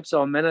David Krebs,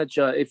 our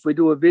manager, if we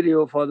do a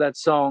video for that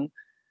song,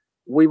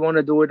 we want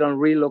to do it on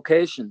real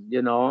location,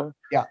 you know.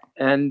 Yeah.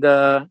 And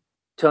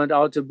turned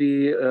out to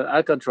be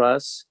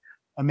Alcatraz,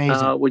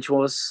 Amazing. which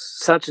was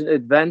such an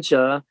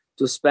adventure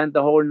to spend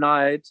the whole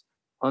night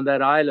on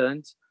that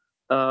island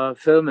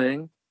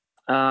filming.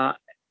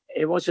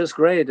 It was just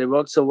great. It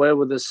worked so well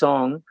with the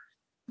song.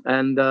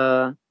 And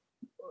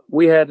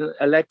we had an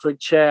electric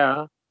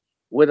chair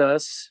with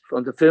us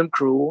from the film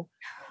crew,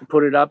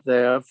 put it up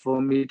there for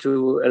me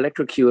to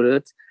electrocute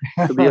it,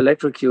 to be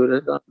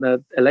electrocuted on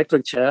that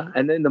electric chair.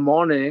 And in the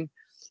morning,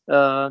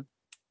 the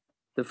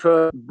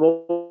first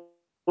boat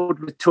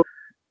we took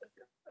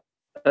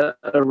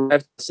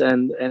arrived,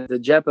 and the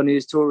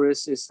Japanese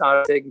tourists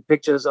started taking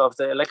pictures of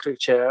the electric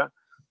chair.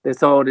 They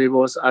thought it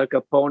was Al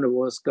Capone. It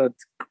was got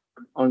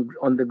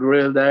on the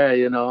grill there,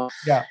 you know.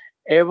 Yeah.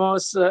 It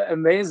was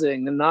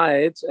amazing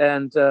night,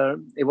 and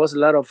it was a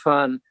lot of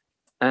fun,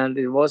 and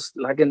it was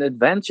like an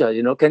adventure,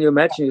 you know. Can you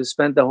imagine you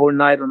spent the whole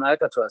night on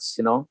Alcatraz,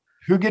 you know,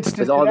 Who gets to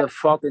with do all that? the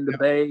fog in the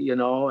bay, you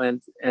know,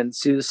 and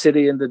see the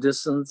city in the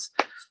distance.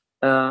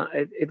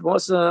 It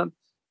was a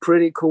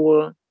pretty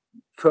cool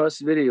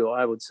first video,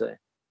 I would say.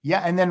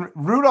 Yeah, and then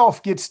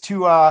Rudolph gets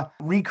to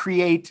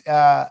recreate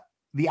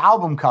the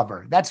album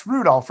cover. That's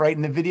Rudolph, right,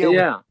 in the video.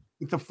 Yeah.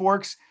 With the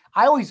forks.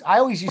 I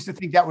always used to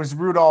think that was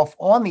Rudolph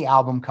on the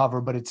album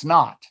cover, but it's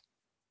not.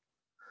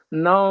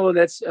 No,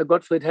 that's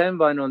Gottfried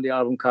Helmwein on the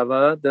album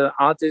cover, the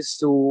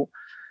artist who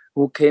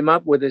came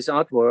up with this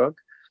artwork.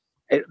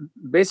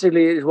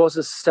 Basically, it was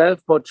a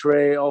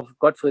self-portrait of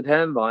Gottfried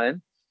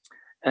Helmwein,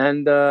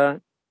 and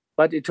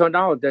but it turned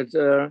out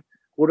that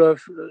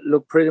Rudolph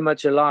looked pretty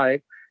much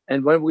alike.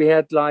 And when we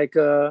had like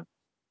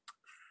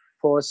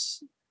for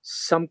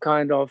some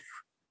kind of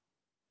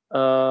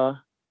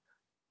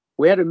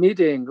we had a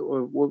meeting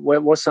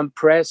where was some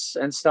press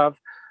and stuff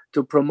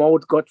to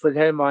promote Gottfried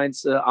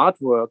Helmwein's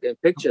artwork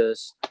and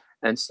pictures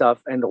and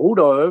stuff. And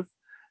Rudolph,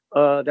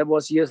 that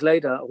was years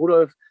later,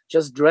 Rudolph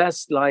just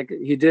dressed like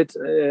he did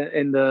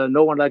in the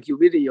No One Like You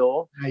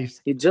video.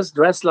 Nice. He just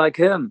dressed like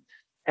him.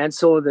 And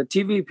so the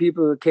TV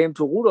people came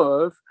to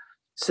Rudolph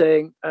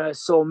saying,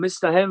 so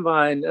Mr.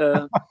 Helmwein,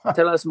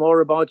 tell us more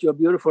about your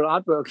beautiful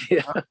artwork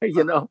here,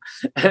 you know.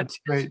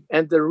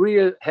 And the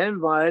real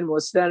Helmwein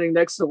was standing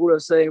next to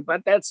Rudolph saying,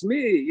 but that's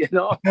me, you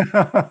know.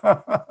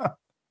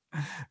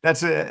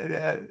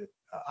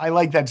 I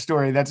like that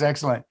story. That's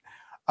excellent.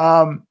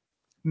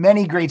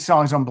 Many great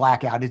songs on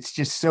Blackout. It's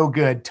just so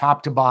good,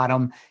 top to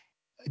bottom.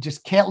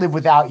 Just Can't Live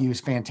Without You is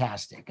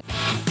fantastic.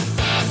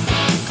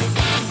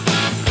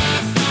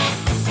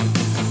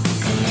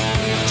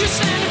 Just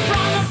stand in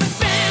front of the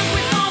band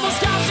with all those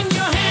cards in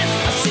your hand.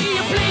 I see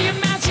you play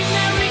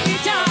imaginary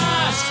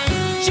guitars.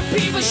 You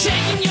people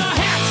shaking your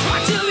hats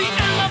right till the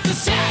end of the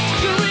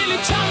set. You really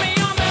turn me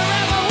on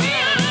wherever we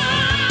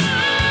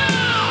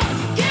are.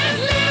 Can't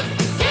live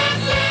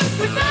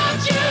without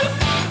you.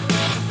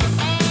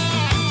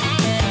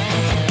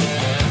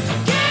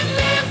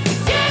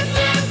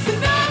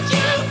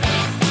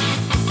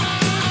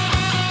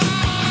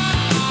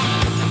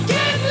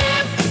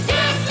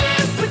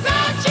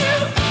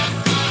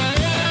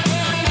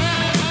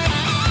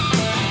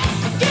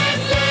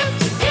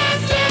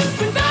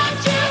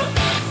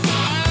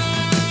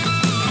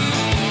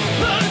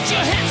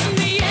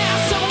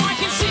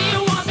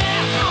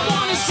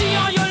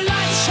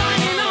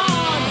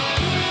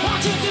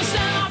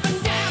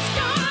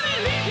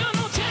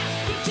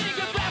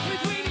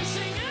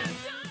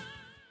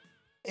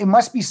 it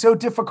must be so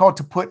difficult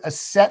to put a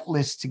set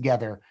list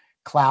together,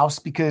 Klaus,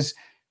 because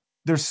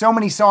there's so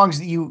many songs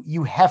that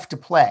you have to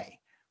play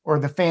or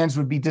the fans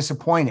would be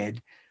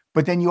disappointed.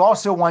 But then you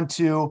also want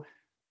to,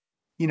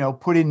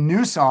 put in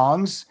new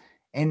songs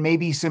and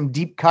maybe some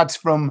deep cuts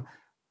from,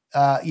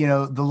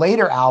 the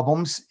later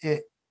albums.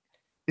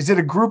 Is it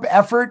a group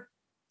effort?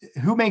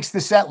 Who makes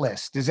the set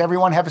list? Does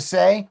everyone have a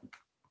say?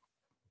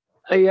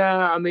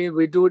 Yeah, I mean,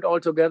 we do it all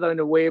together in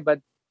a way,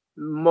 but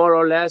more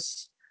or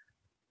less,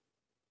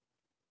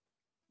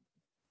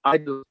 I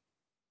do.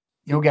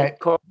 Okay.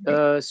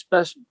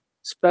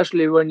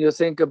 Especially when you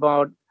think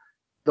about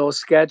those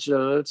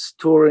schedules,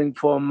 touring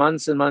for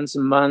months and months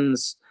and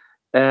months,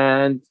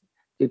 and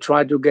you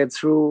try to get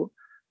through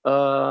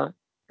the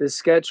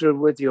schedule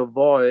with your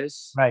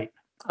voice. Right.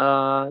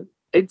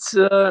 It's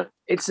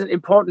an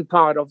important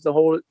part of the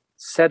whole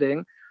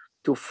setting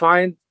to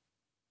find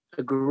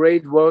a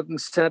great working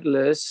set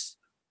list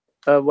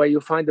where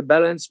you find the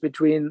balance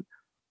between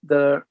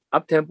the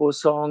up-tempo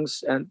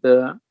songs and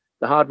the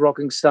hard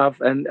rocking stuff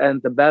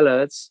and the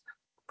ballads.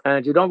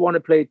 And you don't want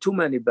to play too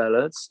many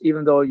ballads,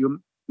 even though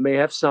you may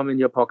have some in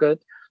your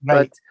pocket.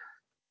 Right. But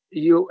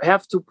you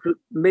have to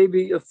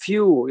maybe a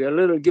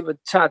little, give a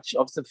touch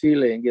of the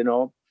feeling,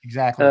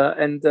 Exactly.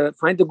 and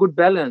find a good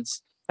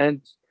balance.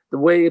 And the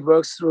way it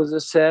works through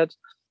the set,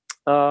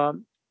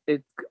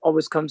 it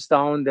always comes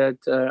down that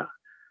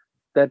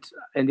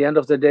in the end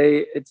of the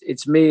day,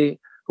 it's me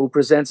who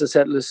presents a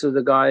set list to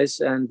the guys,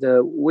 and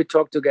we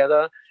talk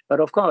together. But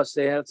of course,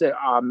 they have to say,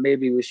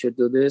 maybe we should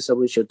do this or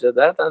we should do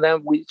that. And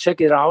then we check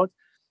it out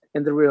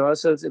in the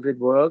rehearsals if it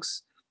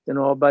works,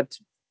 But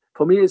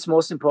for me, it's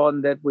most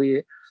important that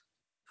we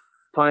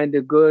find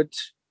a good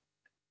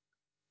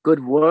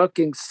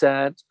working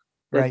set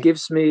that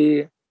gives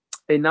me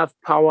enough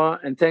power.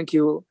 And thank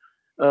you,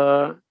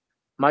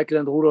 Michael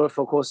and Rudolf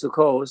for Coast to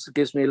Coast. It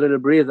gives me a little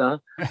breather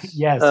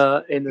yes.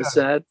 In the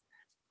set.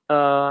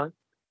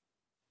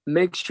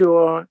 Make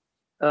sure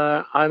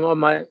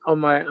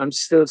I'm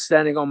still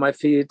standing on my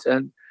feet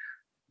and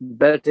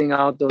belting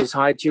out those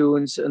high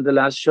tunes in the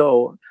last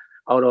show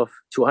out of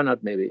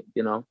 200 maybe,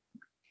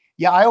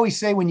 Yeah, I always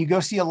say when you go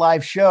see a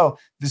live show,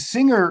 the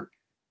singer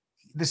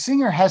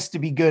has to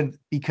be good,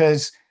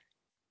 because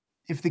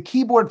if the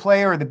keyboard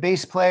player or the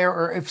bass player,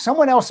 or if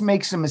someone else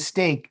makes a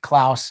mistake,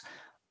 Klaus,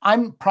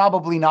 I'm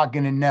probably not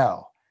going to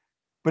know.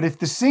 But if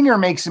the singer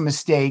makes a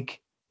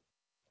mistake,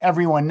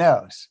 everyone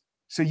knows.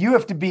 So you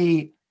have to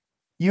be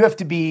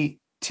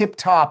tip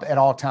top at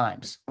all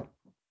times.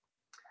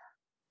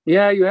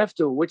 Yeah, you have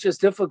to, which is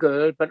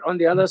difficult. But on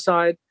the other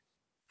side,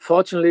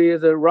 fortunately,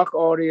 the rock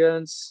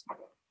audience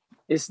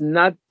is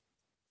not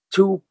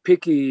too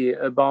picky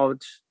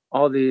about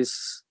all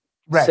these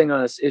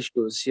singers'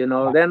 issues.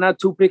 They're not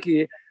too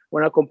picky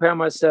when I compare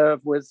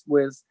myself with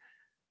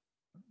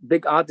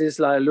big artists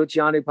like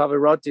Luciano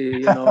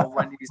Pavarotti.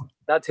 When he's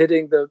not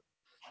hitting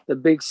the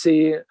big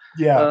C,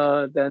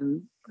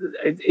 then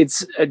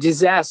it's a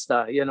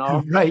disaster.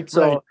 Right.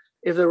 So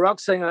if the rock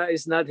singer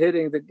is not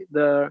hitting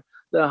the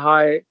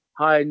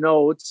high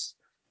notes,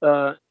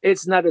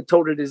 it's not a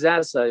total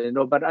disaster,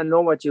 but I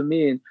know what you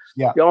mean.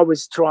 Yeah. You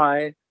always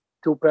try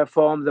to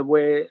perform the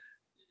way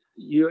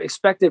you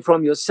expect it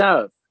from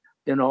yourself,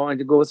 and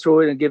to go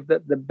through it and give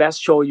the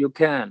best show you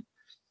can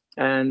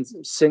and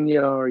sing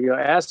your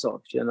ass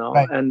off,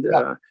 Right.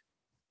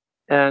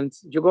 And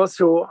you go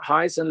through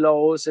highs and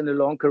lows in a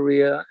long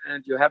career,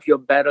 and you have your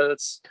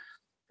battles.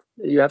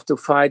 You have to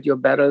fight your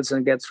battles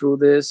and get through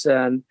this.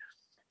 And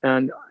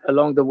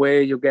along the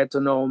way, you get to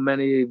know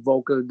many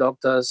vocal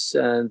doctors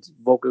and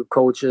vocal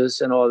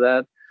coaches and all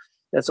that.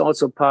 That's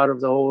also part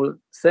of the whole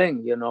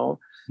thing,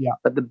 Yeah.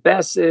 But the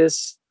best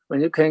is when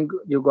you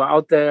go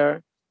out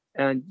there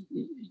and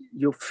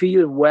you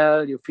feel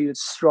well, you feel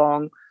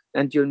strong,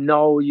 and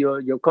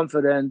you're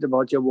confident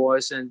about your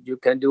voice, and you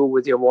can do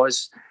with your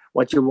voice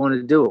what you want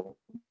to do.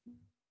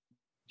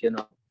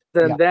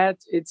 That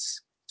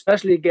it's,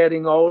 especially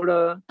getting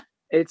older,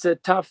 it's a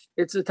tough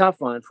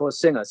one for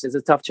singers. It's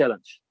a tough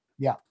challenge.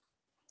 Yeah.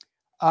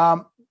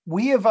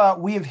 We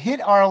have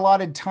hit our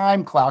allotted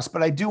time, Klaus,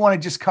 but I do want to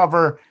just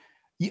cover,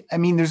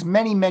 there's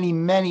many, many,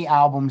 many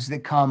albums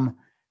that come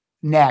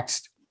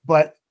next,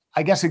 but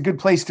I guess a good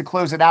place to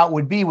close it out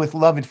would be with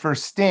Love at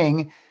First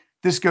Sting.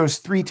 This goes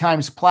 3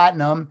 times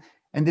platinum,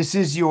 and this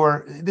is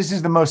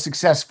the most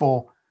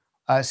successful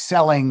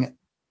selling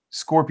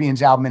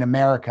Scorpions album in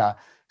America.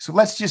 So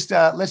let's just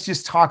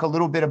talk a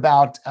little bit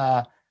about,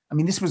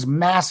 this was a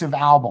massive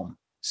album,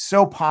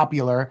 so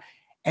popular.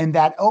 And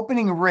that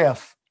opening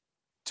riff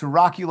to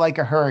Rock You Like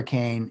a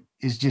Hurricane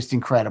is just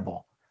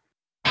incredible.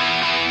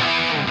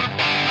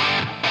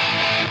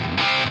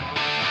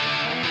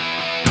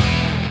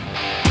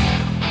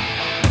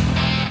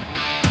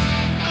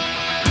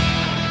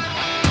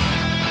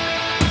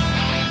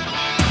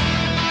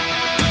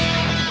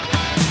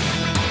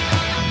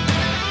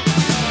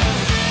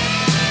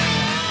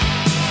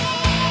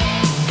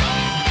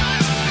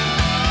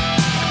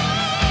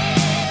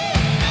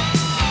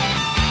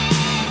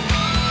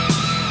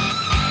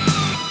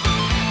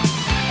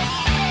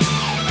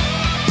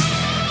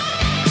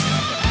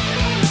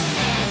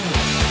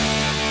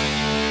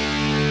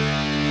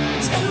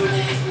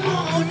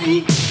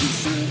 make the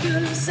sun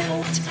goes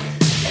out.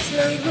 There's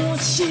no more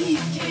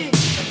shaking,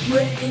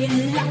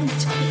 breaking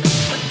out.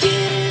 My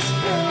kid is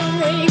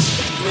pouring,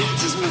 it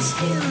bleaches my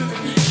skin.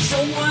 So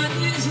what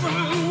is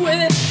wrong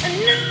with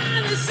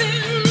another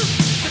sin?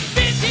 The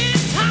bitch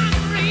is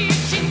hungry,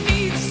 she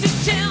needs to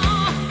tell.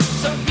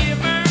 So give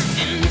her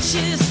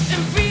inches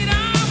and feed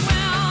her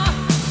well.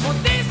 More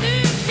days to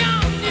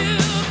come, new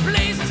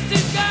places to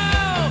go.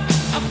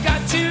 I've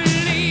got to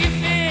leave,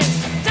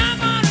 it's time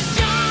for the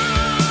show.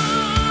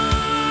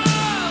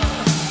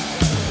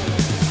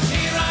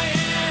 Here I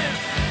am,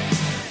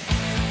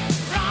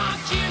 rock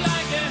you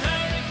like a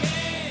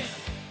hurricane.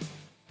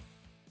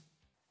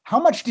 How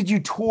much did you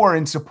tour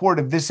in support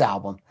of this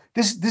album?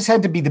 This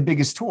had to be the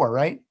biggest tour,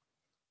 right?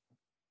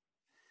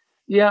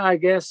 Yeah, I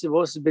guess it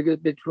was the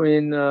biggest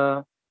between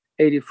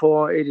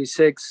 84,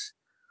 86.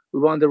 We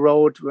were on the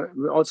road.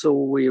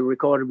 We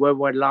recorded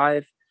Worldwide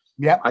Live.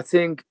 Yeah. I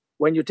think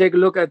when you take a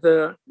look at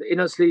the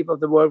inner sleeve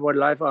of the Worldwide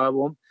Live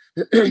album,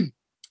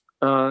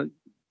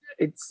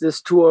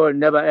 this tour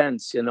never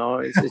ends, you know.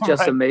 It's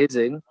just Right.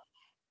 amazing.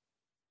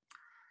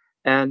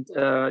 And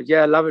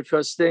Love at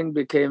First Sting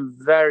became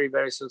very,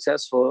 very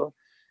successful.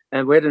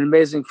 And we had an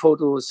amazing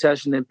photo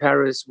session in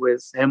Paris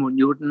with Helmut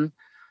Newton,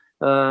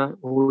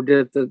 who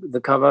did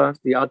the cover,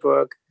 the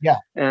artwork. Yeah.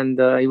 And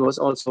he was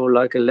also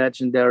like a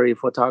legendary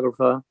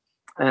photographer.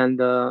 And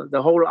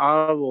the whole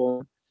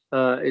album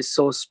is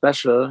so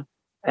special.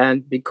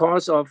 And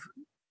because of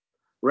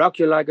Rock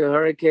You Like a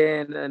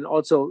Hurricane and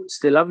also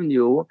Still Loving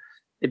You,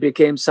 it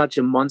became such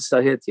a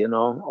monster hit, you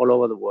know, all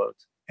over the world.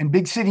 And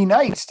Big City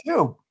Nights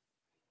too.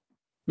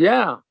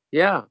 Yeah,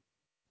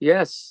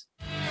 yes.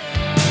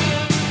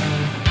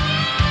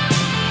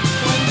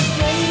 When the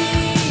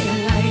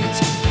daylight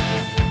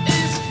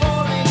is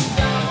falling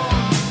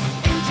down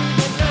into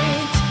the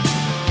night,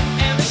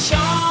 and the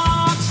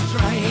sharks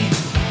strike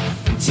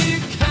to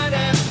cut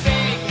and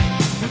bake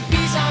the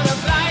piece out of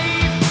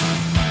life.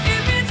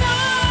 If it's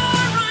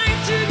alright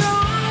to go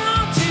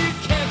on to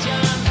catch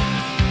on,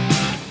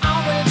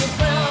 I'll wave the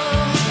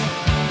fell.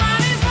 But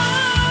it's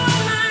more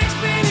like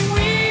spinning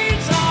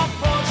wheels of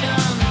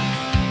fortune,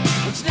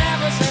 which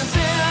never stands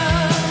still.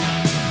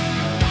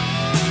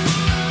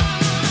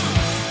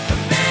 A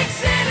big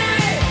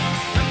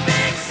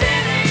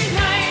city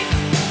night.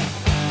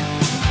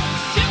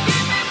 You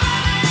give me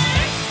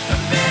money. A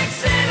big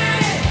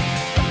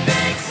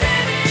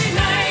city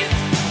night.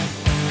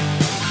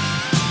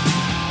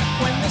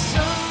 When the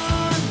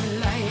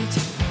sunlight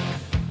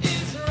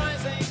is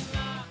rising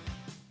up.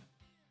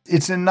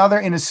 It's another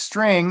in a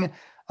string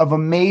of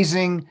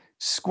amazing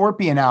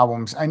Scorpion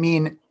albums. I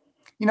mean,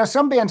 you know,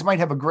 some bands might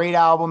have a great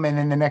album and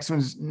then the next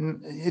one's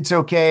it's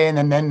okay, and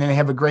then they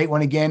have a great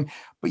one again.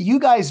 But you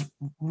guys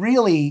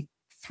really,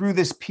 through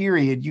this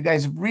period, you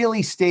guys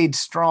really stayed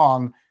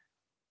strong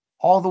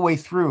all the way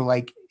through.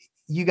 Like,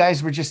 you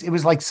guys were just, it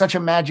was like such a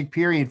magic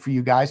period for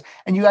you guys.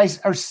 And you guys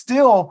are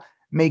still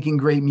making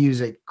great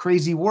music.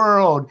 Crazy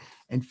World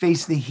and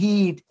Face the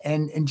Heat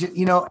and just,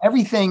 you know,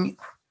 everything.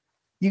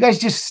 You guys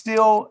just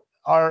still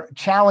are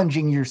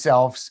challenging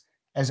yourselves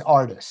as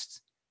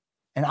artists.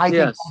 And I think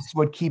Yes. that's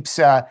what keeps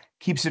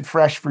it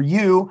fresh for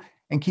you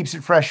and keeps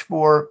it fresh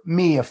for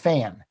me, a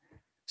fan.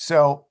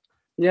 So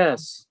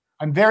Yes,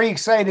 I'm very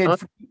excited.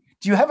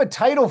 Do you have a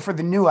title for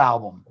the new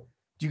album?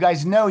 Do you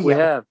guys know yet? we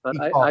have, but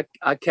It's called-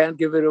 I can't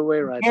give it away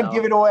right Can't now.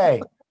 give it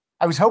away.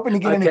 I was hoping to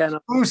get I an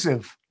cannot.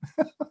 exclusive.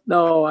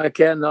 No, I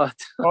cannot.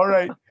 All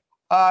right.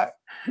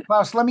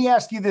 Klaus, let me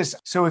ask you this.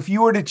 So if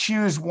you were to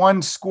choose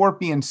one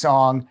Scorpion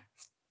song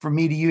for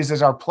me to use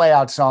as our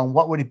playout song,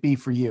 what would it be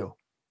for you?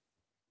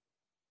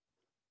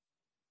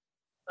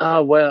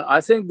 Well,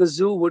 I think the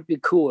Zoo would be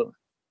cool.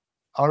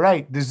 All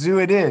right. The Zoo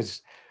it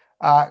is.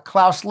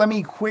 Klaus, let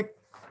me quick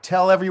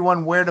tell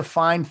everyone where to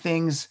find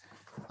things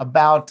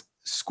about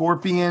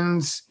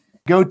Scorpions.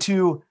 Go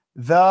to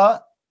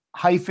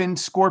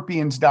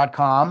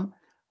the-scorpions.com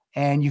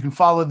and you can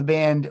follow the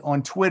band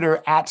on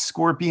Twitter at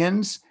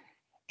Scorpions.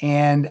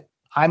 And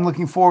I'm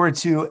looking forward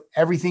to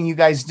everything you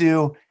guys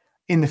do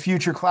in the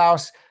future,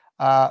 Klaus.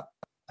 I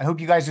hope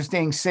you guys are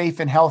staying safe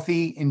and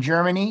healthy in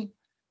Germany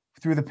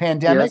through the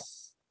pandemic.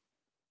 Yes,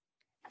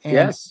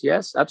 And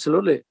yes,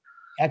 absolutely.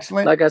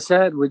 excellent. Like I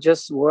said, we're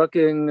just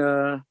working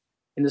in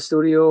the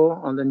studio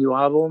on the new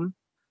album,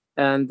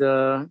 and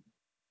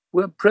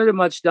we're pretty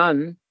much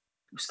done.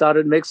 We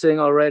started mixing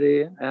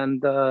already,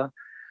 and I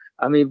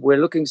mean,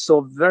 we're looking so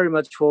very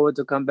much forward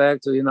to come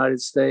back to the United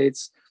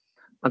States.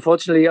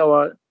 Unfortunately,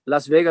 our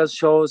Las Vegas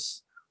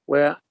shows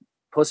were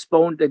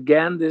postponed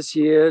again this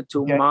year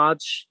to Okay.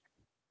 March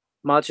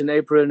and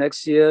April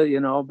next year, you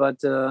know, but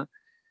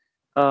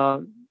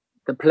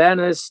the plan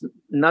is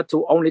not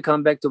to only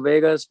come back to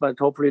Vegas, but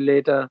hopefully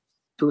later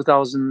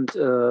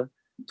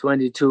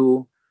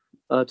 2022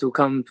 to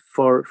come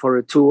for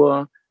a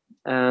tour.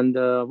 And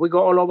we go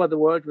all over the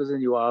world with a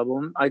new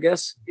album. I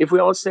guess if we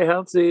all stay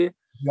healthy,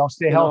 Y'all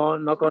stay you healthy. know,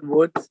 knock on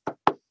wood,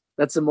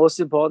 that's the most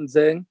important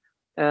thing.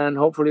 And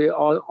hopefully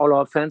all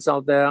our fans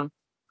out there,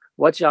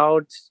 watch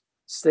out,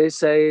 stay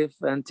safe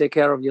and take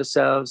care of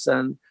yourselves.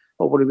 And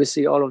hopefully we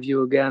see all of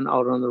you again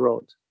out on the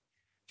road.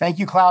 Thank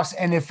you, Klaus.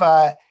 And if,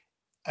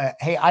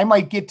 hey, I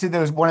might get to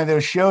one of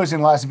those shows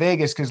in Las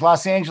Vegas, because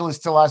Los Angeles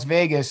to Las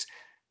Vegas,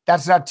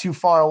 that's not too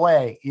far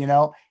away, you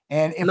know?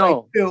 And if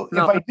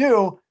I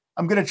do,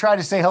 I'm going to try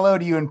to say hello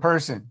to you in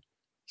person.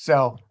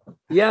 So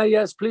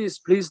yes, please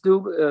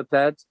do,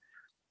 Pat.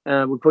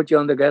 We'll put you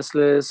on the guest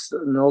list.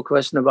 No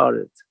question about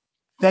it.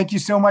 Thank you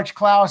so much,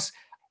 Klaus.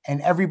 And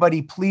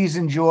everybody, please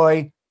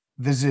enjoy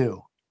The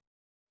Zoo.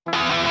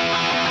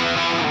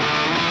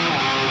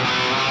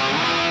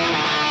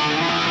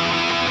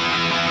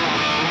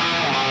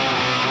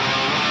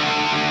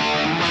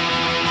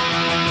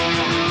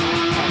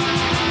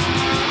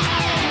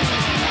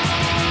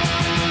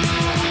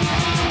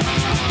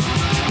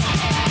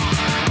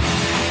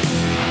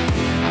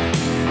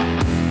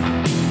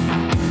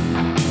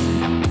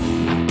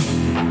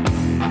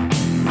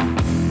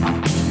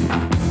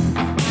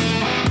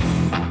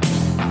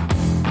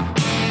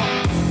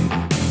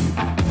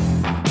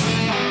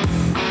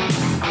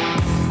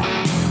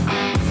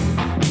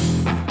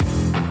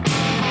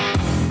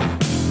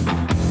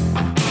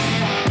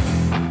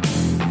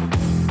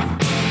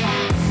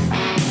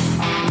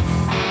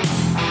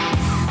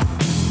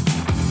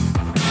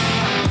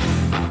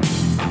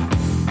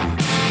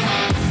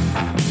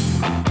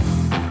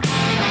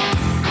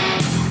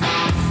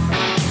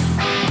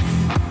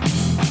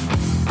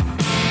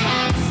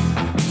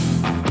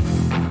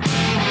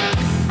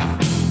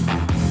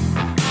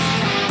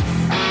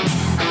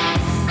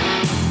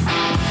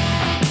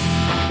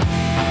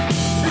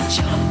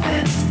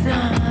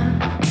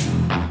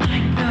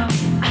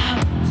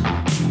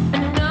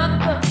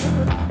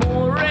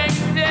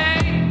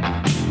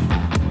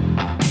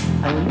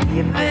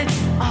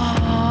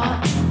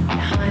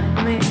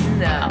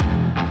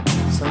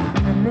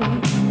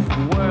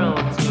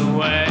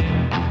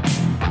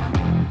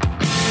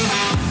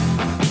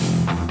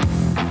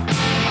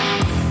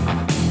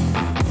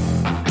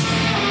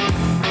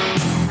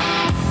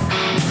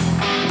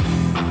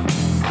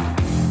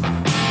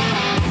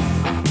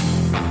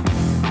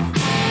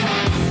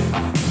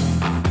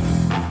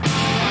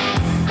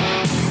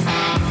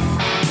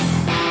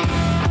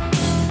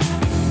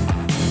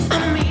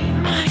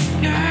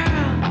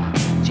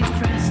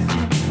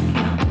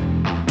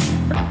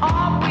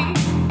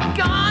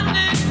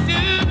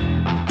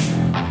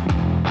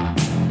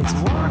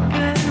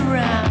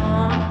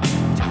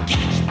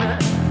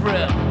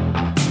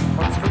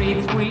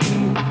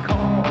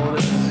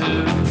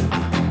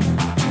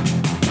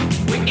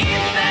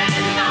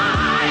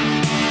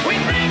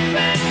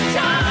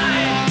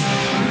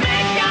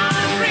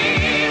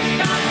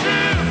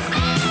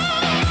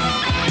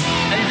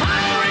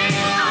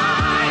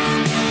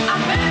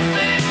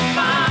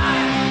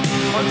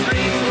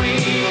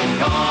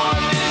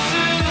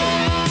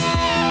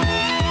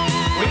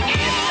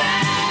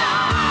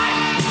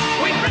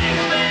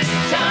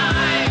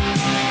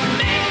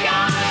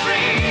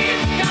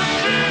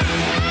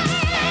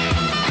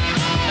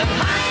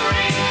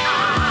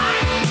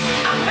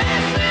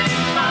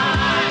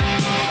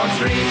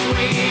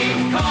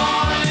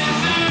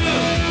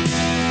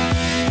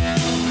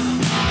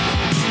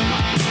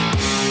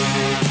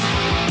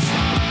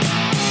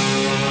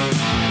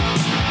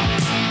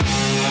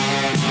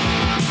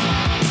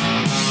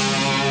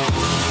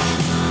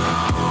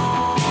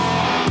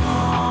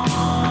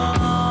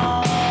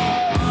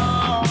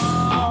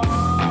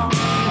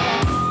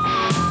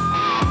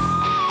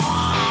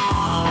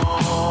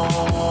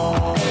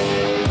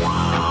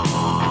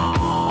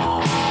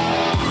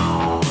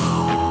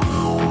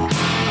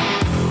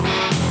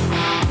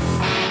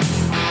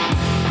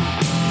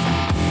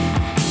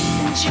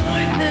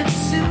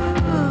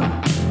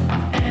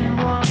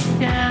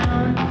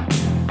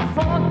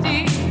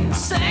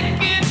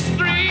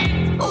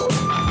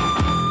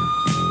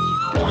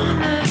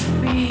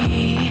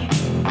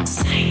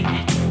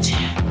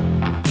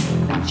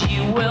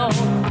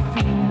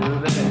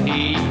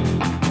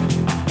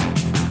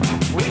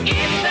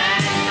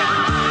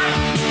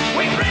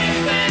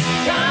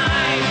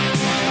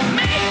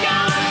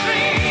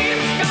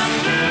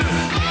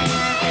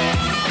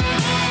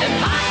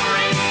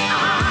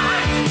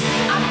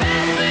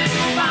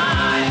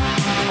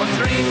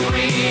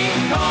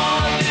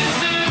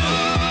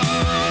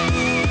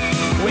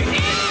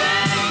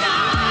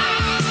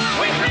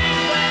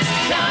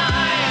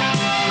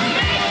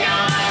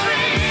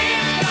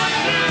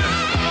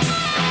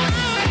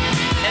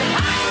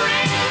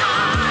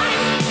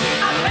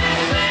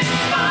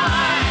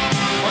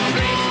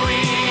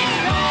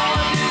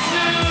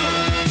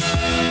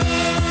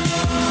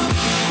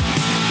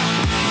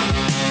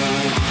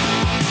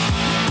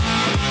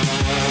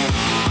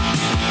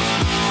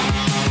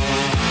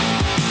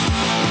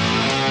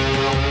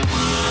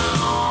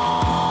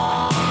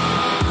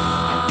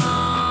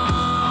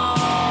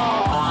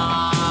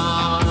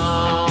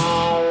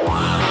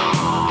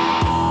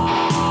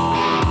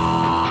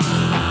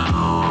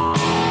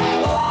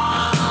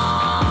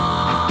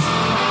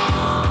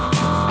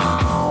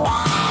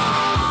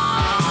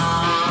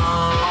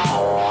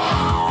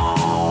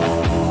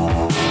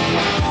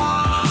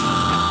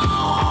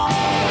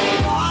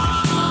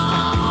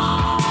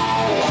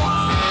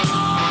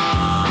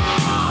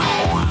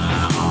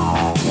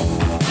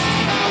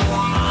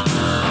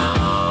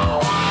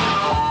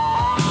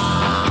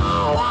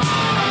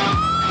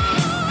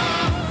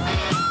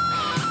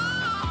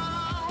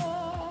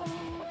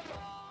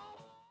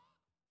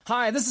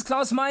 Hi, this is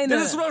Klaus Meine.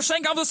 This is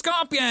Roshenko of the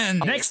Scorpion.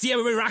 Next year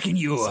we will be rocking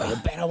you. So you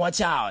better watch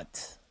out.